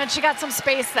well. And she got some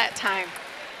space that time.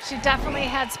 She definitely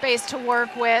had space to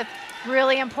work with.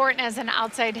 Really important as an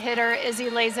outside hitter. Izzy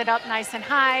lays it up nice and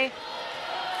high.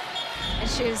 And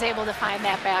she was able to find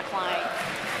that back line.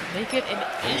 Make it an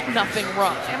 8-0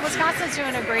 run. And Wisconsin's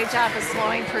doing a great job of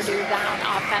slowing Purdue down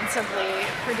offensively.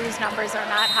 Purdue's numbers are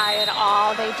not high at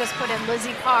all. They just put in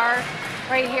Lizzie Carr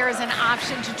right here as an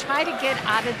option to try to get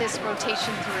out of this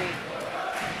rotation 3.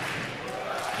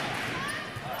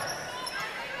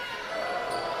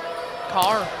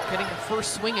 Carr getting the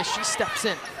first swing as she steps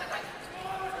in.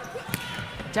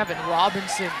 Devin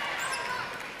Robinson.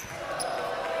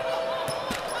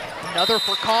 Another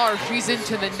for Carr, she's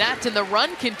into the net, and the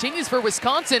run continues for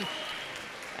Wisconsin.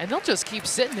 And they'll just keep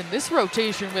sitting in this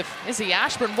rotation with Izzy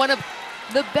Ashburn, one of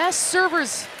the best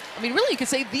servers. I mean, really, you could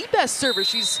say the best server.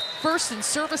 She's first in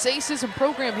service aces in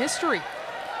program history.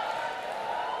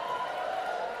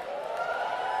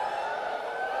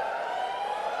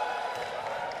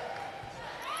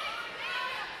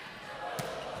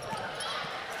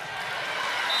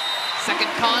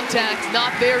 Second contact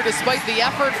not there despite the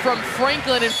effort from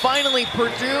Franklin, and finally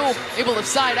Purdue able to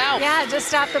side out. Yeah, just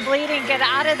stop the bleeding, get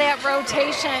out of that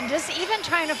rotation. Just even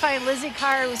trying to find Lizzie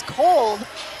Carr, who's cold,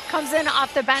 comes in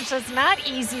off the bench. That's not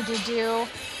easy to do.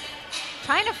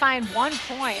 Trying to find 1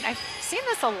 point. I've seen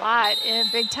this a lot in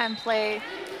Big Ten play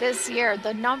this year.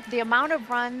 The amount of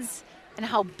runs and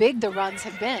how big the runs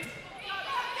have been.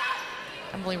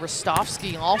 Emily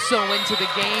Rostovsky also into the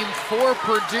game for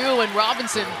Purdue, and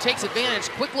Robinson takes advantage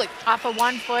quickly. Off of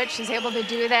 1 foot, she's able to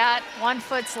do that. 1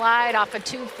 foot slide off of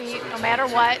 2 feet, no matter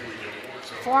what.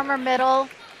 Former middle,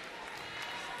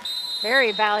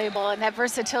 very valuable, and that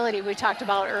versatility we talked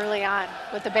about early on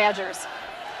with the Badgers.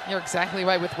 You're exactly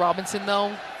right with Robinson,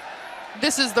 though.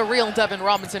 This is the real Devin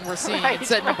Robinson we're seeing in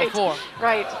set number 4.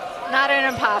 Right, not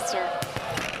an imposter.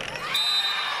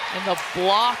 And the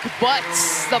block, but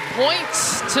the point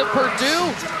to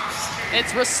Purdue.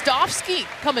 It's Rostovsky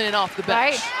coming in off the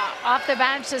bench. Right, off the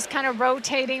bench, just kind of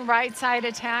rotating right side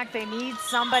attack. They need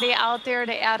somebody out there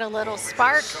to add a little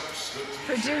spark.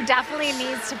 Purdue definitely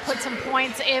needs to put some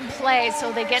points in play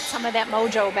so they get some of that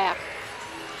mojo back.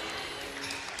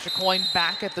 Chacoin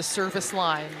back at the service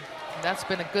line. That's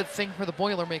been a good thing for the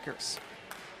Boilermakers.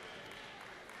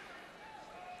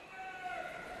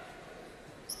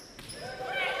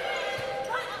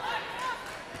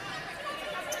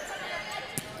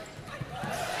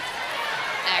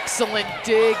 Excellent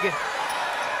dig.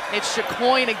 It's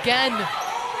Chacoin again.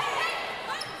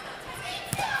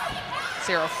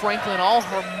 Sarah Franklin, all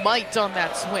her might on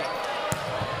that swing.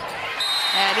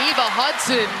 And Eva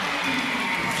Hudson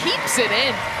keeps it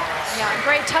in. Yeah,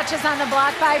 great touches on the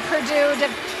block by Purdue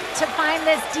to find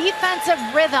this defensive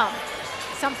rhythm,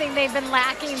 something they've been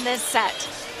lacking this set.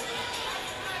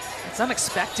 It's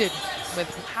unexpected with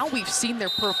how we've seen them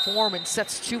perform in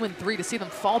sets 2 and 3 to see them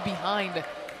fall behind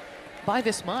by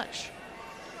this much.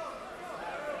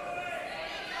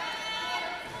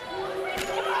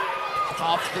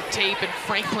 Off the tape, and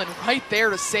Franklin right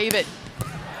there to save it.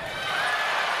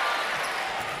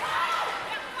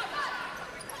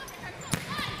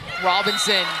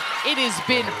 Robinson, it has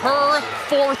been her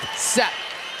 4th set.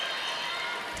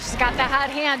 She's got the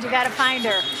hot hand, you gotta find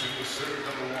her.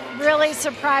 Really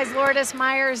surprised Lourdes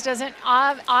Myers doesn't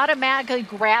automatically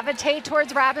gravitate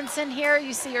towards Robinson here.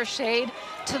 You see her shade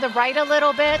to the right a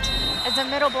little bit. As a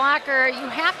middle blocker, you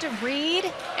have to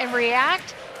read and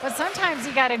react, but sometimes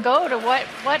you gotta go to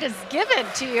what is given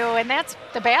to you, and that's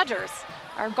the Badgers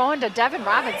are going to Devin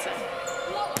Robinson.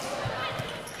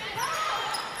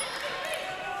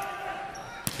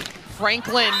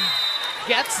 Franklin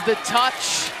gets the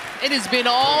touch. It has been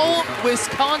all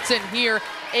Wisconsin here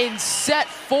in set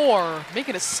 4,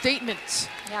 making a statement.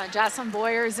 Yeah, Jocelyn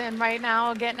Boyer's in right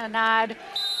now, getting a nod.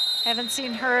 Haven't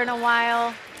seen her in a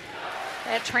while.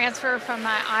 That transfer from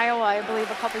Iowa, I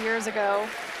believe, a couple years ago.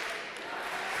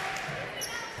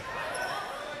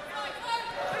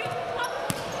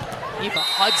 Eva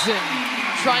Hudson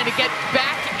trying to get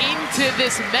back into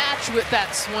this match with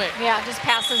that swing. Yeah, just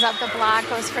passes up the block,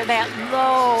 goes for that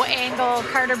low angle.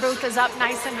 Carter Booth is up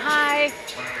nice and high.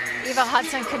 Eva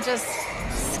Hudson could just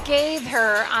scathe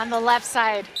her on the left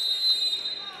side.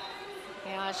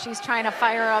 Yeah, she's trying to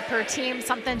fire up her team,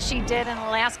 something she did in the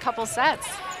last couple sets.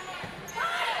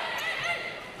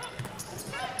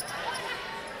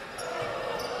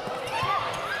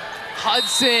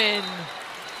 Hudson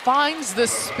finds the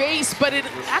space, but it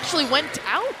actually went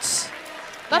out.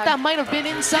 Thought that might have been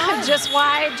inside. Just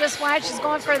wide, she's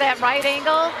going for that right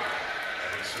angle.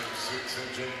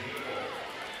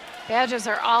 Badgers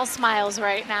are all smiles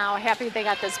right now, happy they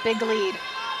got this big lead.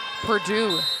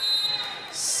 Purdue,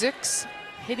 6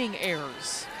 hitting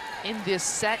errors in this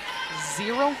set,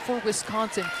 0 for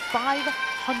Wisconsin,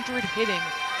 500 hitting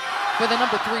for the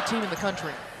number 3 team in the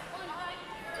country.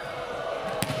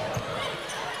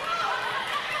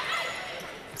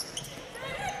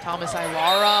 Thomas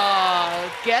Ilara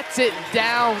gets it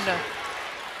down.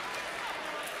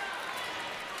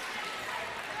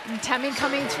 And Temming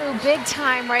coming through big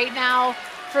time right now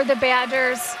for the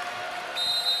Badgers.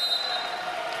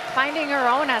 Finding her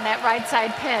own on that right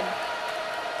side pin.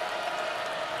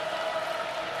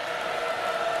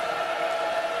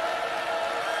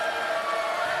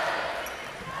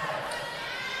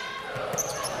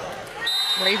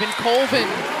 Raven Colvin,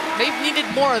 they've needed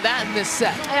more of that in this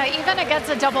set. Even against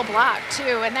a double block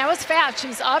too, and that was fast.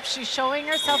 She's up, she's showing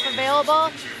herself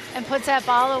available and puts that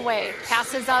ball away.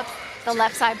 Passes up the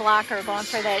left side blocker, going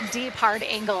for that deep hard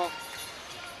angle.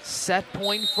 Set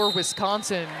point for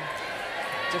Wisconsin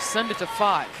to send it to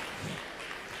 5.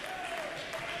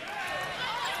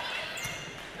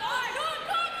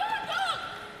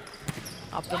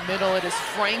 Up the middle, it is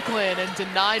Franklin and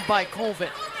denied by Colvin.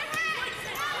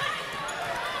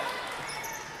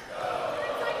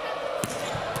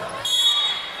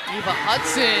 Eva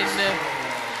Hudson,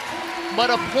 but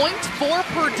a point for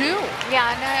Purdue.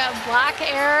 Yeah, no, block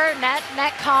error,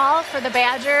 net call for the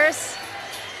Badgers.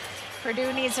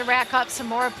 Purdue needs to rack up some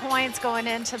more points going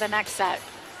into the next set.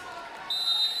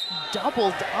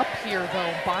 Doubled up here,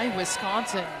 though, by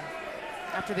Wisconsin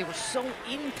after they were so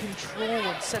in control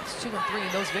in sets 2 and 3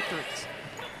 in those victories.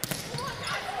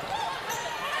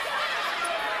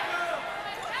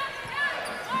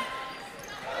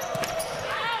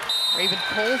 Raven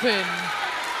Colvin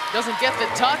doesn't get the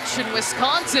touch, and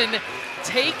Wisconsin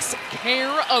takes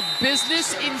care of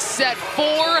business in set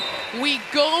 4. We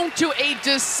go to a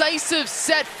decisive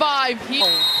set 5 here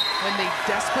when they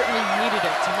desperately needed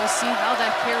it. And we'll see how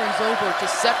that carries over to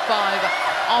set 5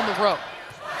 on the road.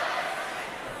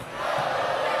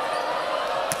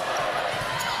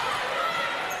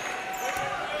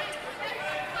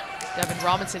 Devin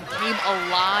Robinson came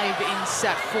alive in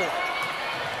set 4.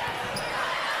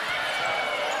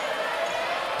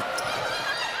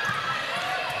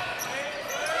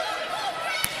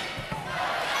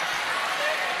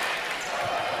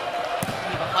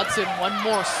 Eva Hudson, one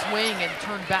more swing and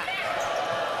turn back.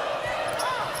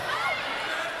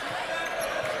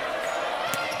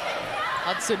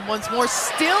 Hudson once more,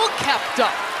 still kept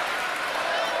up.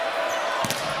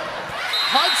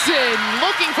 Hudson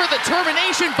looking for the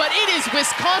termination, but it is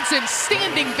Wisconsin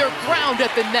standing their ground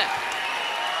at the net.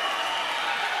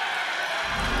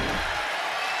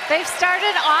 They've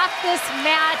started off this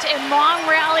match in long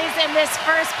rallies in this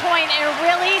first point. It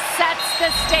really sets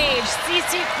the stage.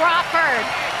 CeCe Crawford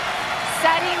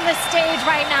setting the stage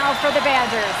right now for the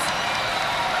Badgers.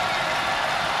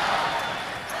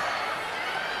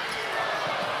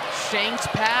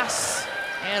 Shanked pass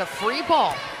and a free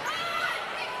ball.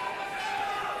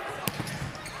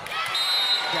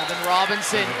 Devin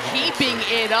Robinson keeping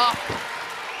it up.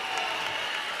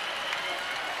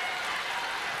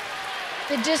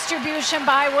 The distribution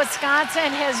by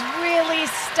Wisconsin has really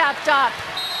stepped up,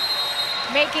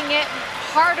 making it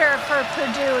harder for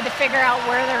Purdue to figure out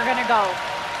where they're going to go.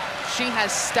 She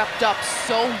has stepped up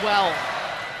so well.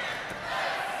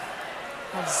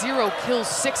 0 kills,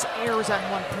 6 errors at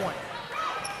one point.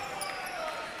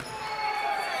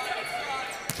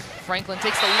 Franklin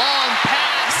takes the long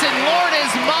pass, and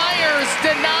Lourdes Myers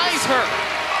denies her.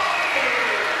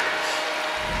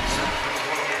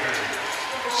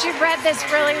 She read this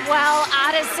really well,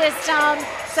 out of system,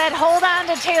 said, hold on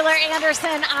to Taylor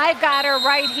Anderson, I've got her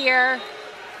right here.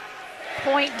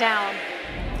 Point down.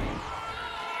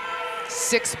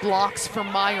 6 blocks for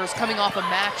Myers, coming off a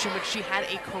match in which she had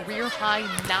a career-high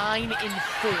 9 in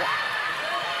 4.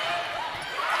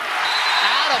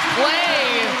 Out of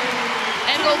play.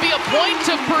 And it'll be a point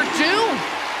to Purdue.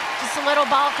 Just a little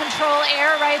ball control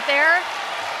error right there.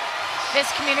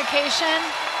 Miscommunication.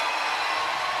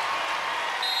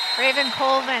 Raven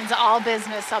Colvin's all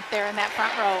business up there in that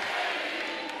front row.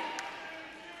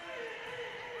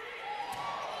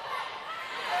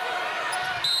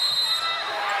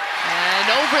 And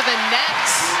over the net,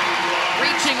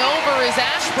 reaching over is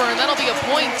Ashburn. That'll be a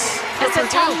point for It's a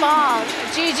Purdue. tough ball.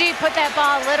 Gigi put that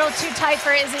ball a little too tight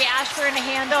for Izzy Ashburn to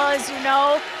handle. As you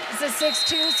know, it's a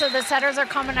 6-2, so the setters are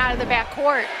coming out of the back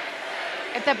court.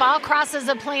 If the ball crosses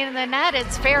the plane in the net,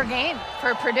 it's fair game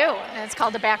for Purdue, and it's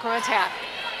called a back row attack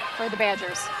for the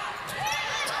Badgers.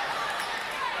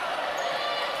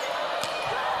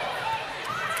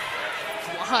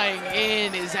 Flying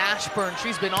in is Ashburn.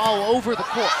 She's been all over the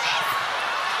court.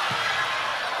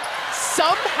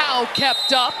 Somehow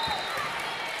kept up,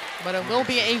 but it will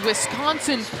be a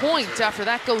Wisconsin point after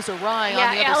that goes awry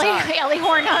on the other side. Ellie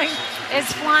Hornung is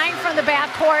flying from the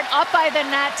backcourt up by the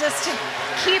net just to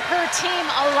keep her team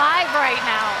alive right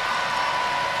now.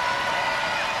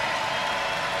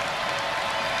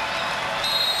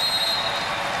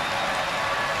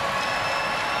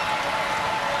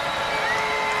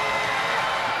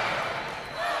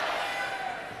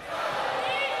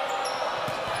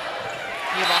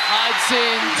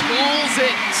 Hudson tools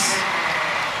it.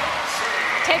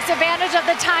 Takes advantage of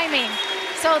the timing.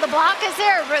 So the block is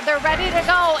there, they're ready to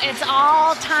go. It's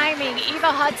all timing.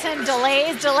 Eva Hudson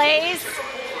delays,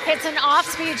 hits an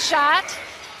off-speed shot,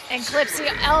 and clips the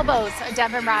elbows of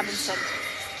Devin Robinson.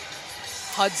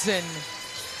 Hudson,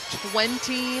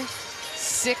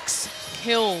 26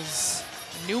 kills.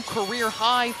 New career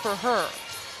high for her.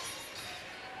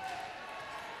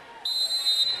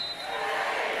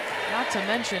 Not to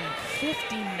mention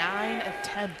 59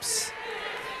 attempts.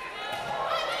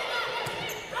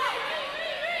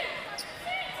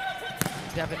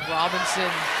 Devin Robinson,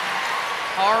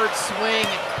 hard swing.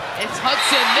 It's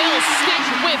Hudson, they'll stick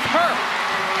with her.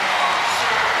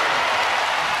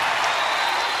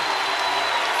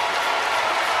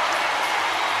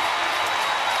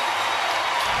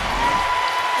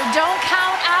 Don't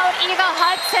count out Eva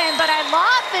Hudson, but I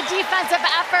love the defensive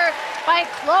effort by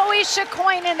Chloe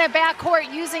Chacoin in the backcourt,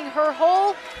 using her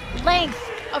whole length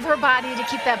of her body to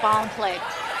keep that ball in play.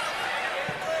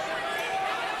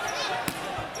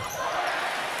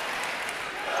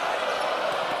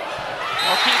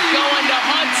 We'll keep going to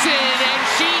Hudson, and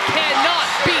she cannot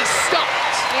be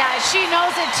stopped. Yeah, she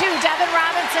knows it too. Devin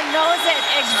Robinson knows it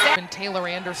exactly. And Taylor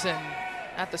Anderson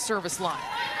at the service line.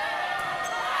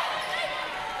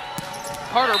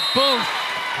 Carter Booth.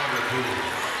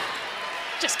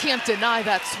 Just can't deny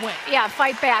that swing. Yeah,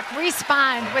 fight back,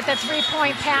 respond with a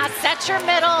three-point pass. Set your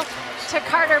middle to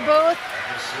Carter Booth.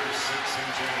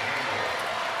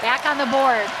 Back on the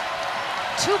board.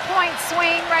 2-point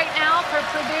swing right now for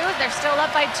Purdue. They're still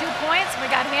up by 2 points. We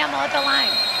got Hamill at the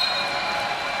line.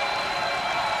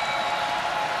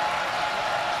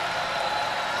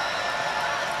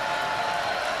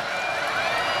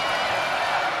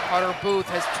 Carter Booth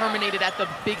has terminated at the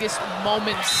biggest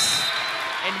moments.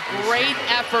 And great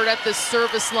effort at the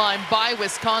service line by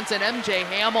Wisconsin, MJ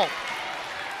Hamill.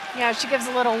 Yeah, she gives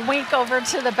a little wink over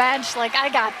to the bench like, I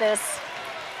got this.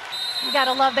 You got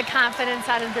to love the confidence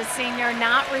out of the senior,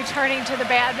 not returning to the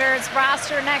Badgers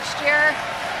roster next year.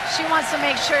 She wants to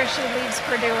make sure she leaves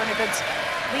Purdue in a good,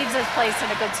 leaves this place in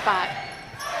a good spot.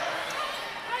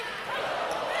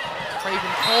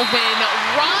 Raven Coleman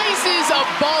rises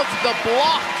above the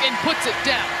block and puts it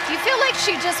down. Do you feel like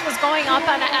she just was going up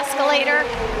on an escalator?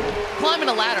 Climbing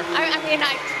a ladder. I mean,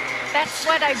 that's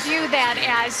what I view that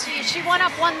as. She went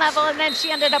up one level and then she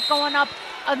ended up going up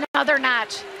another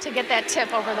notch to get that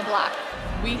tip over the block.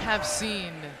 We have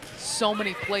seen so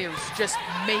many players just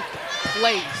make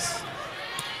plays.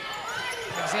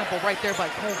 An example right there by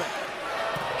Coleman.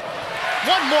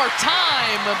 One more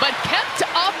time, but kept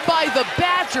up by the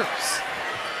Badgers.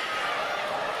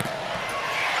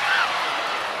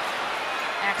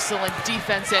 Excellent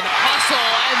defense and hustle,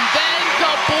 and then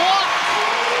the block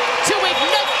to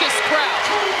ignite this crowd.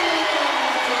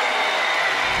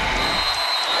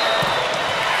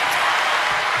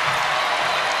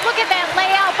 Look at that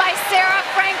layout by Sarah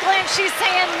Franklin. She's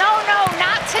saying, no, no,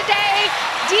 not today.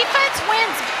 Defense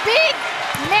wins big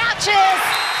matches.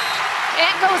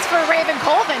 It goes for Raven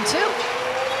Colvin, too.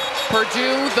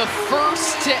 Purdue, the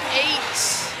first to 8.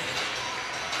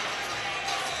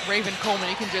 Raven Coleman,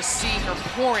 you can just see her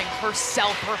pouring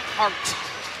herself, her heart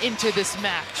into this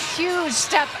match. Huge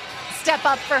step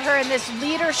up for her in this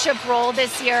leadership role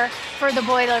this year for the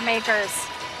Boilermakers.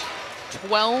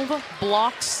 12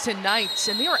 blocks tonight,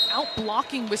 and they are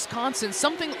out-blocking Wisconsin,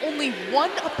 something only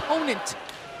one opponent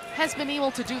has been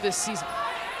able to do this season.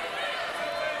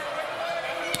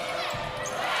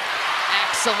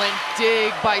 Excellent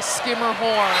dig by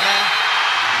Skimmerhorn.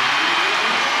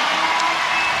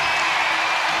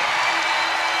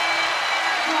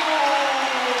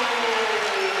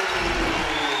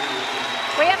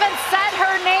 We haven't said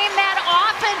her name that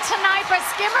often tonight, but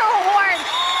Skimmerhorn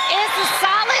is a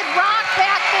solid rock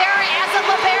back there as a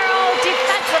libero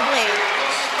defensively.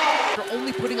 They're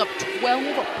only putting up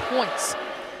 12 points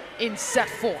in set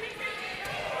 4.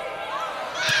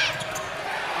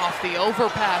 Off the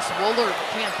overpass, Woolard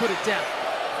can't put it down.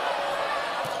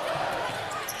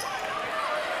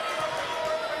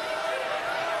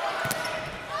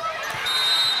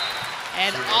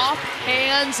 And off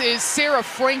hands is Sarah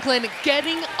Franklin,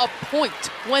 getting a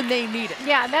point when they need it.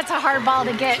 Yeah, that's a hard ball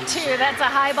to get too. That's a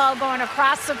high ball going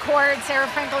across the court. Sarah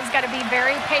Franklin's got to be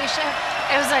very patient.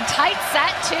 It was a tight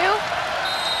set too.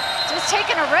 Just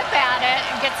taking a rip at it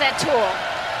and gets that tool.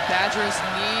 Badgers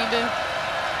need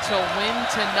to win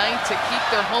tonight to keep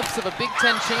their hopes of a Big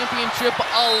Ten championship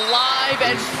alive,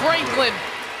 and Franklin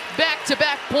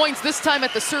back-to-back points, this time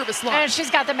at the service line. And she's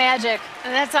got the magic,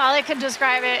 and that's all I can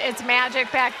describe it. It's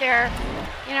magic back there.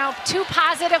 You know, 2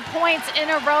 positive points in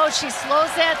a row. She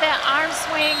slows that arm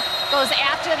swing, goes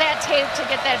after that tape to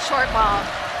get that short ball.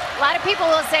 A lot of people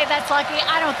will say that's lucky.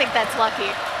 I don't think that's lucky.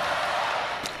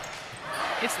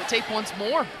 Hits the tape once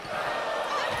more.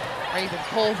 Raven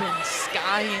Colvin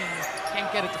skying,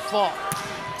 can't get it to fall.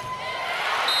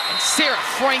 And Sarah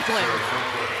Franklin,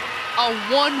 a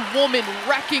one-woman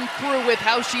wrecking crew with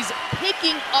how she's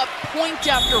picking up point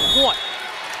after point.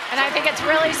 And I think it's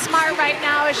really smart right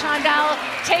now as Shondell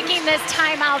taking this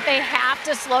timeout. They have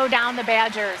to slow down the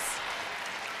Badgers.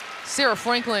 Sarah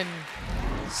Franklin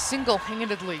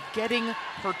single-handedly getting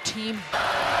her team.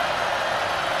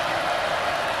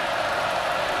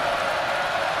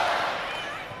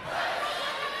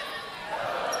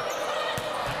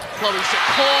 Chloe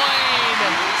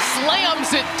Chacoin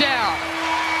slams it down.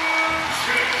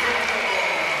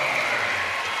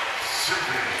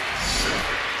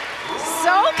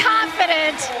 So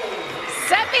confident.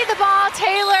 Set me the ball,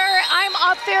 Taylor. I'm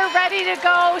up there ready to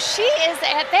go. She is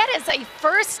that is a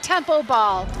first tempo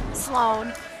ball,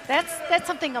 Sloan. That's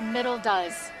something a middle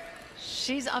does.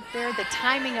 She's up there. The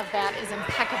timing of that is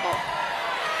impeccable.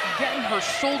 Getting her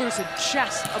shoulders and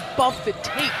chest above the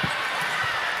tape.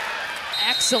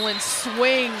 Excellent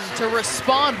swing to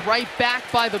respond right back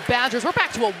by the Badgers. We're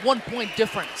back to a 1-point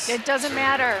difference. It doesn't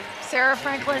matter. Sarah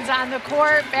Franklin's on the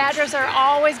court. Badgers are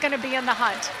always going to be in the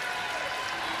hunt.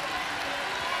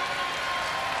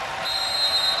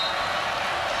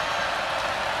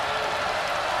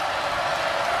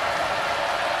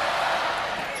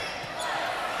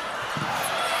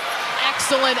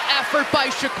 Excellent effort by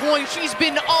Chacoin. She's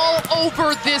been all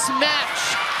over this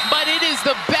match, but it is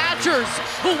the Badgers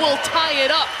who will tie it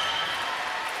up.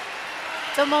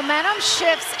 The momentum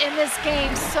shifts in this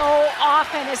game so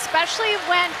often, especially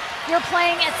when you're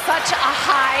playing at such a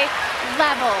high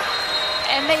level.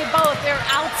 And they're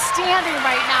outstanding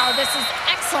right now. This is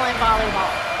excellent volleyball.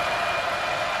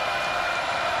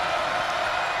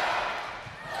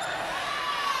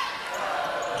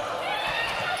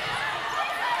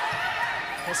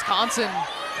 Wisconsin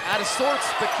out of sorts,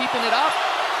 but keeping it up.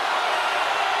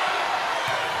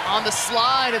 On the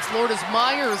slide, it's Lourdes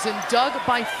Myers and dug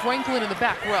by Franklin in the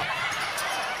back row.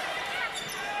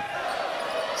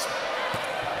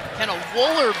 Kenna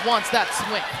Woolard wants that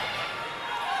swing.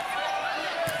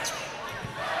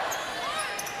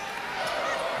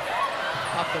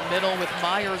 Up the middle with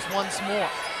Myers once more.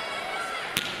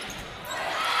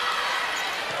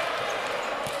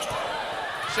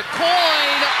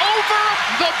 Chacoin over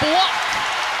the block.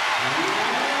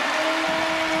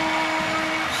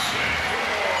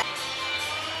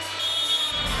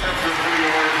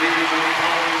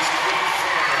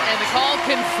 And the call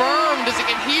confirmed as you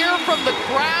can hear from the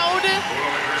crowd.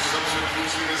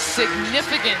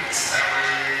 Significant.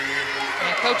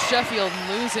 And Coach Sheffield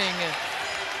losing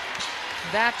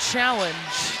that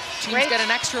challenge. Teams get an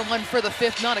extra one for the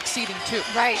fifth, not exceeding 2.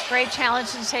 Right, great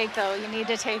challenge to take though. You need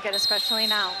to take it, especially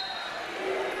now.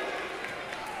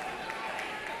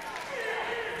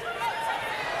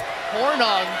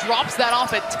 Hornung drops that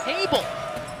off a table.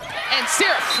 And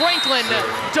Sarah Franklin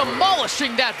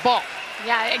demolishing that ball.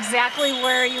 Yeah, exactly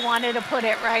where you wanted to put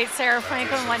it, right? Sarah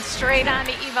Franklin went straight on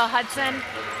to Eva Hudson.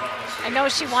 I know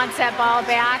she wants that ball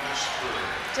back.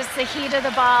 Just the heat of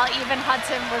the ball, even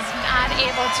Hudson was not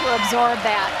able to absorb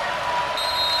that.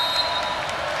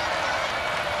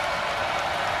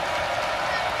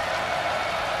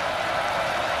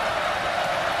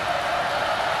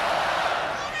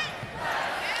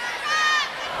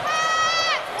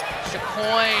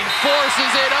 Chacoin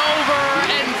forces it over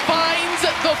and finds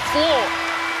the floor.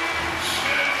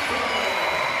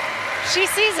 She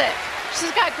sees it.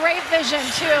 She's got great vision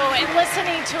too, and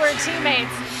listening to her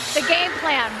teammates. The game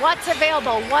plan, what's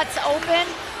available, what's open,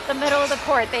 the middle of the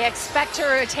court. They expect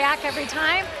her to attack every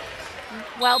time.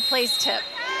 Well-placed tip.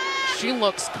 She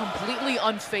looks completely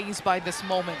unfazed by this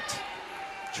moment,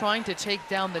 trying to take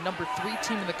down the number 3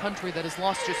 team in the country that has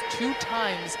lost just 2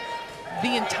 times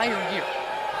the entire year.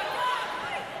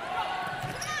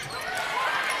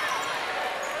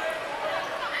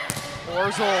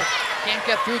 Orzel can't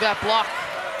get through that block.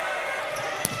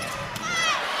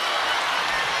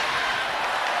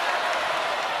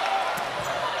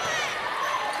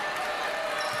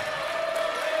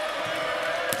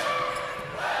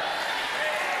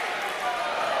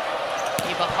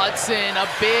 Eva Hudson, a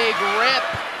big rip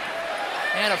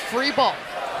and a free ball.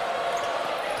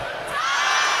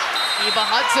 Eva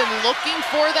Hudson looking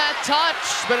for that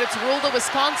touch, but it's ruled a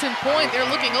Wisconsin point. They're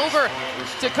looking over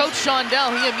to Coach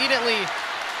Shondell. He immediately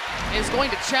is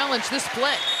going to challenge this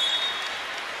play.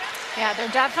 Yeah, they're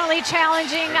definitely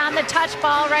challenging on the touch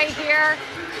ball right here.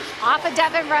 Off of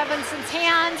Devin Robinson's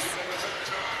hands.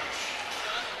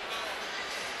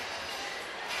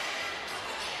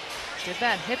 Did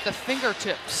that hit the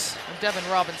fingertips of Devin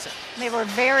Robinson? They were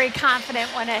very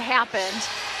confident when it happened.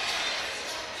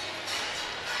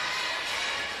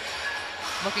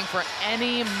 Looking for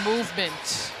any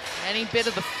movement, any bit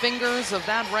of the fingers of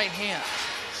that right hand.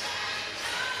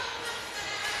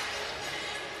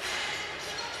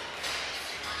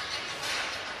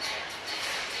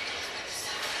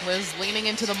 Liz leaning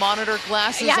into the monitor,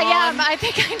 glasses on. Yeah, I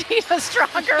think I need a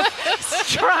stronger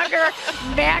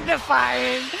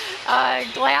magnifying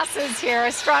glasses here,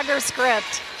 a stronger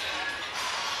script.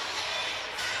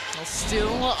 Well,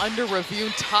 still under review,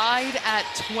 tied at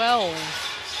 12.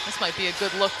 This might be a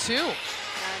good look too.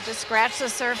 Just scratch the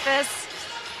surface.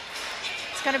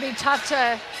 It's going to be tough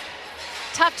to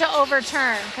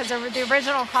overturn because the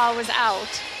original call was out.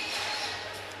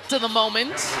 To the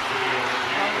moment.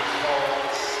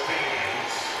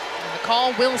 And the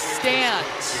call will stand.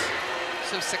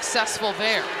 So successful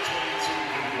there.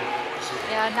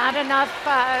 Yeah, not enough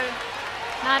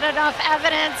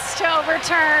evidence to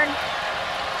overturn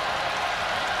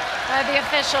by the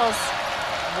officials.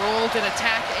 Ruled an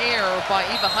attack error by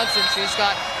Eva Hudson. She's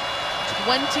got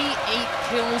 28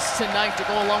 kills tonight to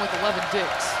go along with 11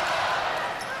 digs.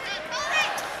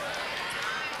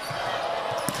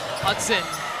 Hudson.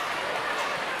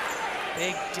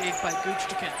 Big dig by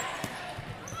Goochtikin.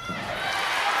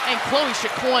 And Chloe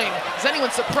Chacoin. Is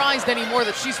anyone surprised anymore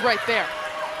that she's right there?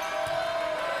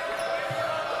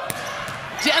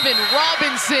 Devin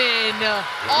Robinson,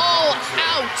 all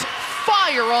out,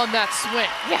 fire on that swing.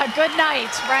 Yeah, good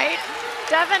night, right?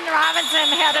 Devin Robinson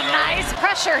had a nice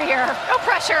pressure here. No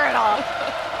pressure at all.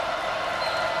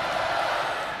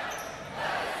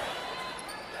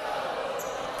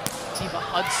 Tiva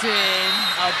Hudson,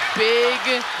 a big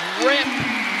rip.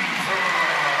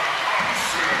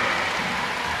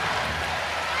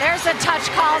 There's a touch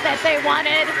call that they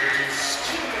wanted.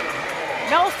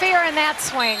 No fear in that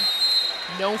swing.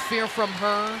 No fear from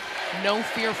her, no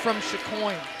fear from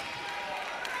Chicoine.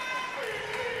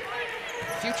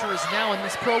 Future is now in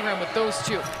this program with those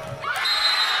two.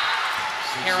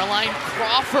 Caroline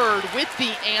Crawford with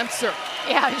the answer.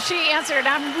 Yeah, she answered.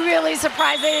 I'm really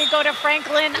surprised they didn't go to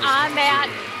Franklin on that.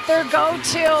 Their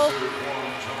go-to,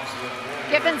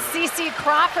 giving Cece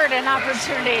Crawford an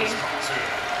opportunity.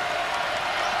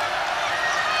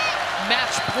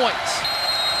 Match point.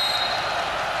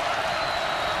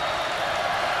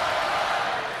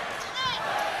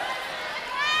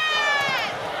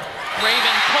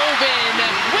 Raven Colvin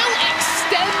will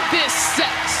extend this set.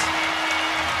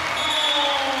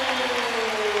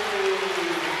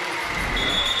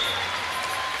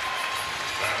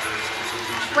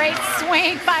 Great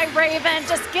swing by Raven,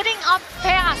 just getting up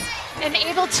fast and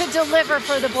able to deliver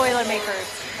for the Boilermakers.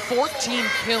 14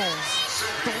 kills,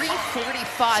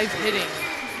 345 hitting.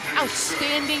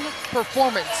 Outstanding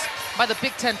performance by the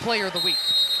Big Ten Player of the Week.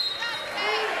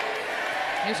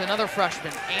 Here's another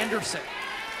freshman, Anderson,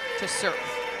 to serve.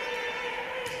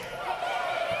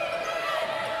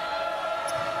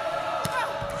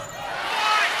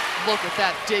 Look at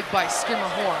that dig by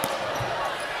Skimmerhorn.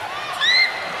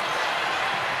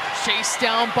 Chased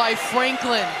down by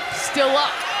Franklin, still up.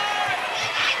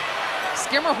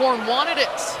 Skimmerhorn wanted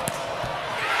it.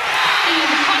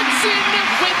 And Hudson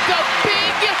with the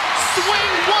big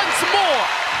swing once more.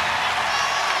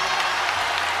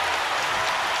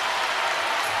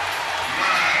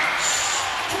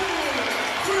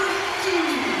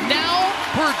 Now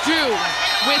Purdue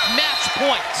with match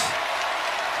point.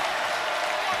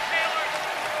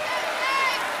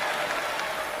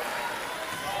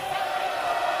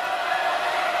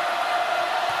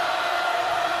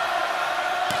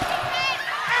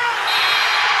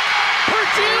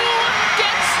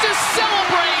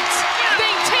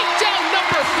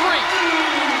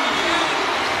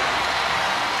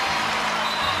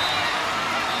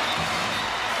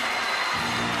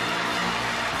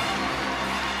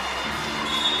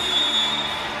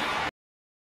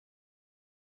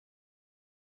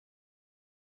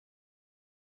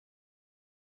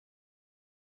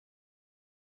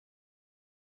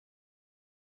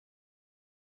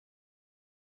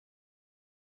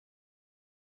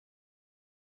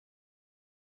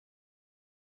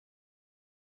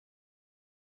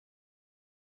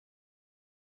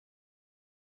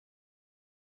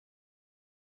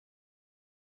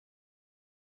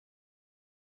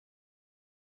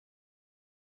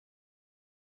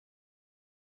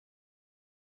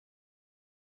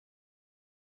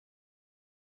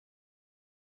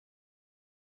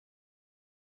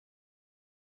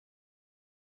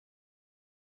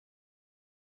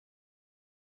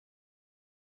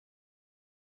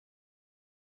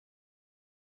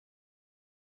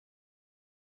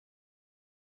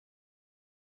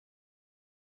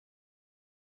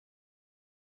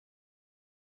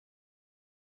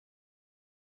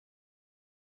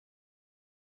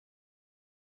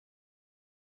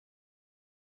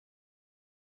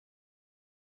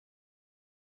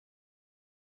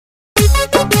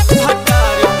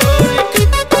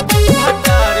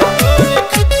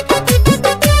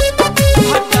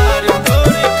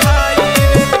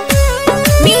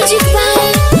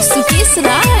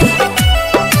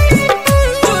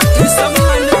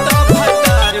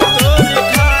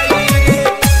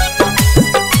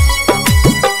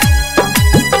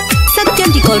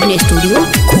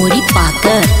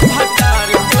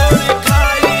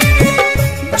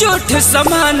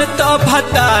 समान तो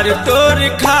भतार तोर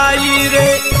खाई रे,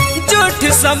 झूठ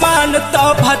समान तो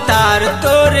भतार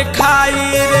तोर खाई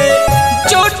रे,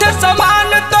 झूठ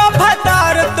समान तो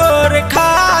भतार तोर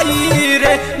खाई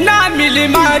रे। ना मिली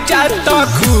मजा तो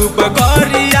खूब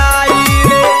गोरियाई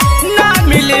रे, ना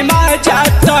मिली मजा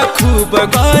तो खूब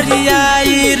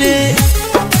गोरियाई रे।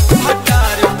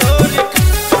 भतार तोर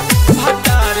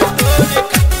भतार तोर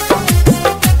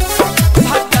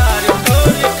भतार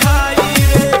तोर खाई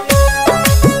रे,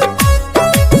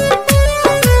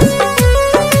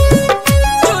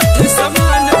 झूठ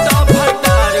समान तो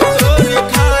भतार तोर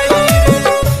खाई रे।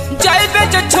 जैबे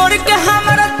जो छोड़ के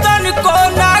हमरा तन को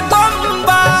ना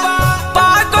गम्बा,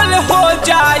 पागल हो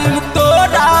जाई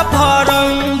तोरा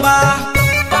भरम्बा,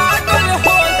 पागल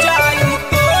हो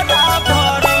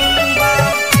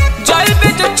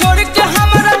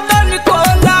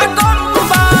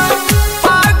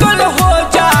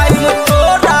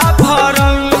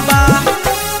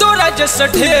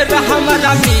जैसा ढेर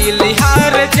हमारा मिली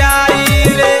हार जाई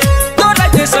रे, तोरा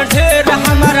जैसा ढेर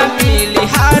हमारा मिली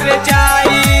हार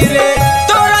जाई रे,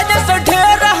 तोरा जैसा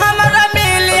ढेर हमारा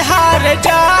मिली हार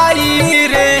जाई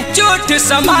रे। झूठ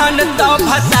समान तो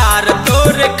भतार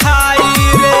तोर खाई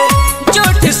रे,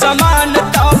 झूठ समान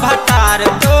तो भतार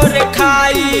तोर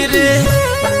खाई रे,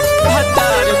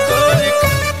 भतार तोर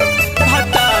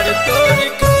भतार तोर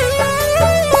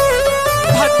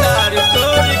भतार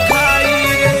तोर खाई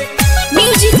रे।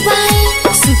 म्यूजिक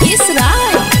बाय सुकेश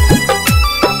राय।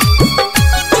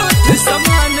 झूठ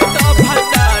समान तो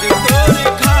भतार तोर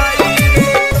खाई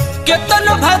रे।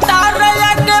 केतन भतार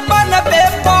के बनबे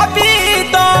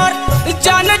पवित्र,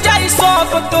 जान जाई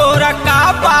सब तोरा का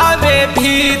पावे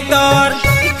भीतर,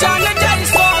 जान जाई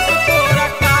सब तोरा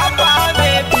का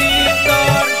पावे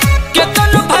भीतर।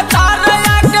 केतन भतार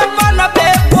के बनबे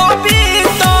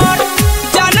पवित्र,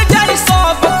 जान जाई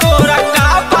सब तोरा का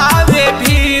पावे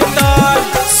भीतर।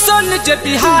 सुन जे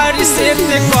बिहारी से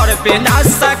ते करबे ना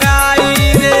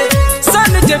सगाई रे,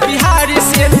 सुन जे बिहारी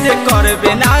से ते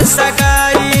करबे ना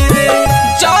सगाई रे,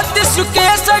 जाति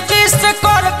सुकेश जी से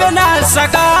करबे ना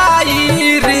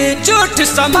सगाई रे। झूठ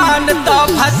समान तो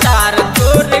भतार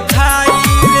तोर खाई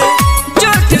रे,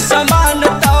 झूठ समान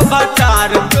तो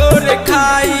भतार तोर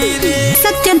खाई रे।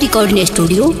 सत्यम रिकॉर्डिंग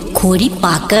स्टूडियो खोरी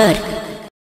पाकर।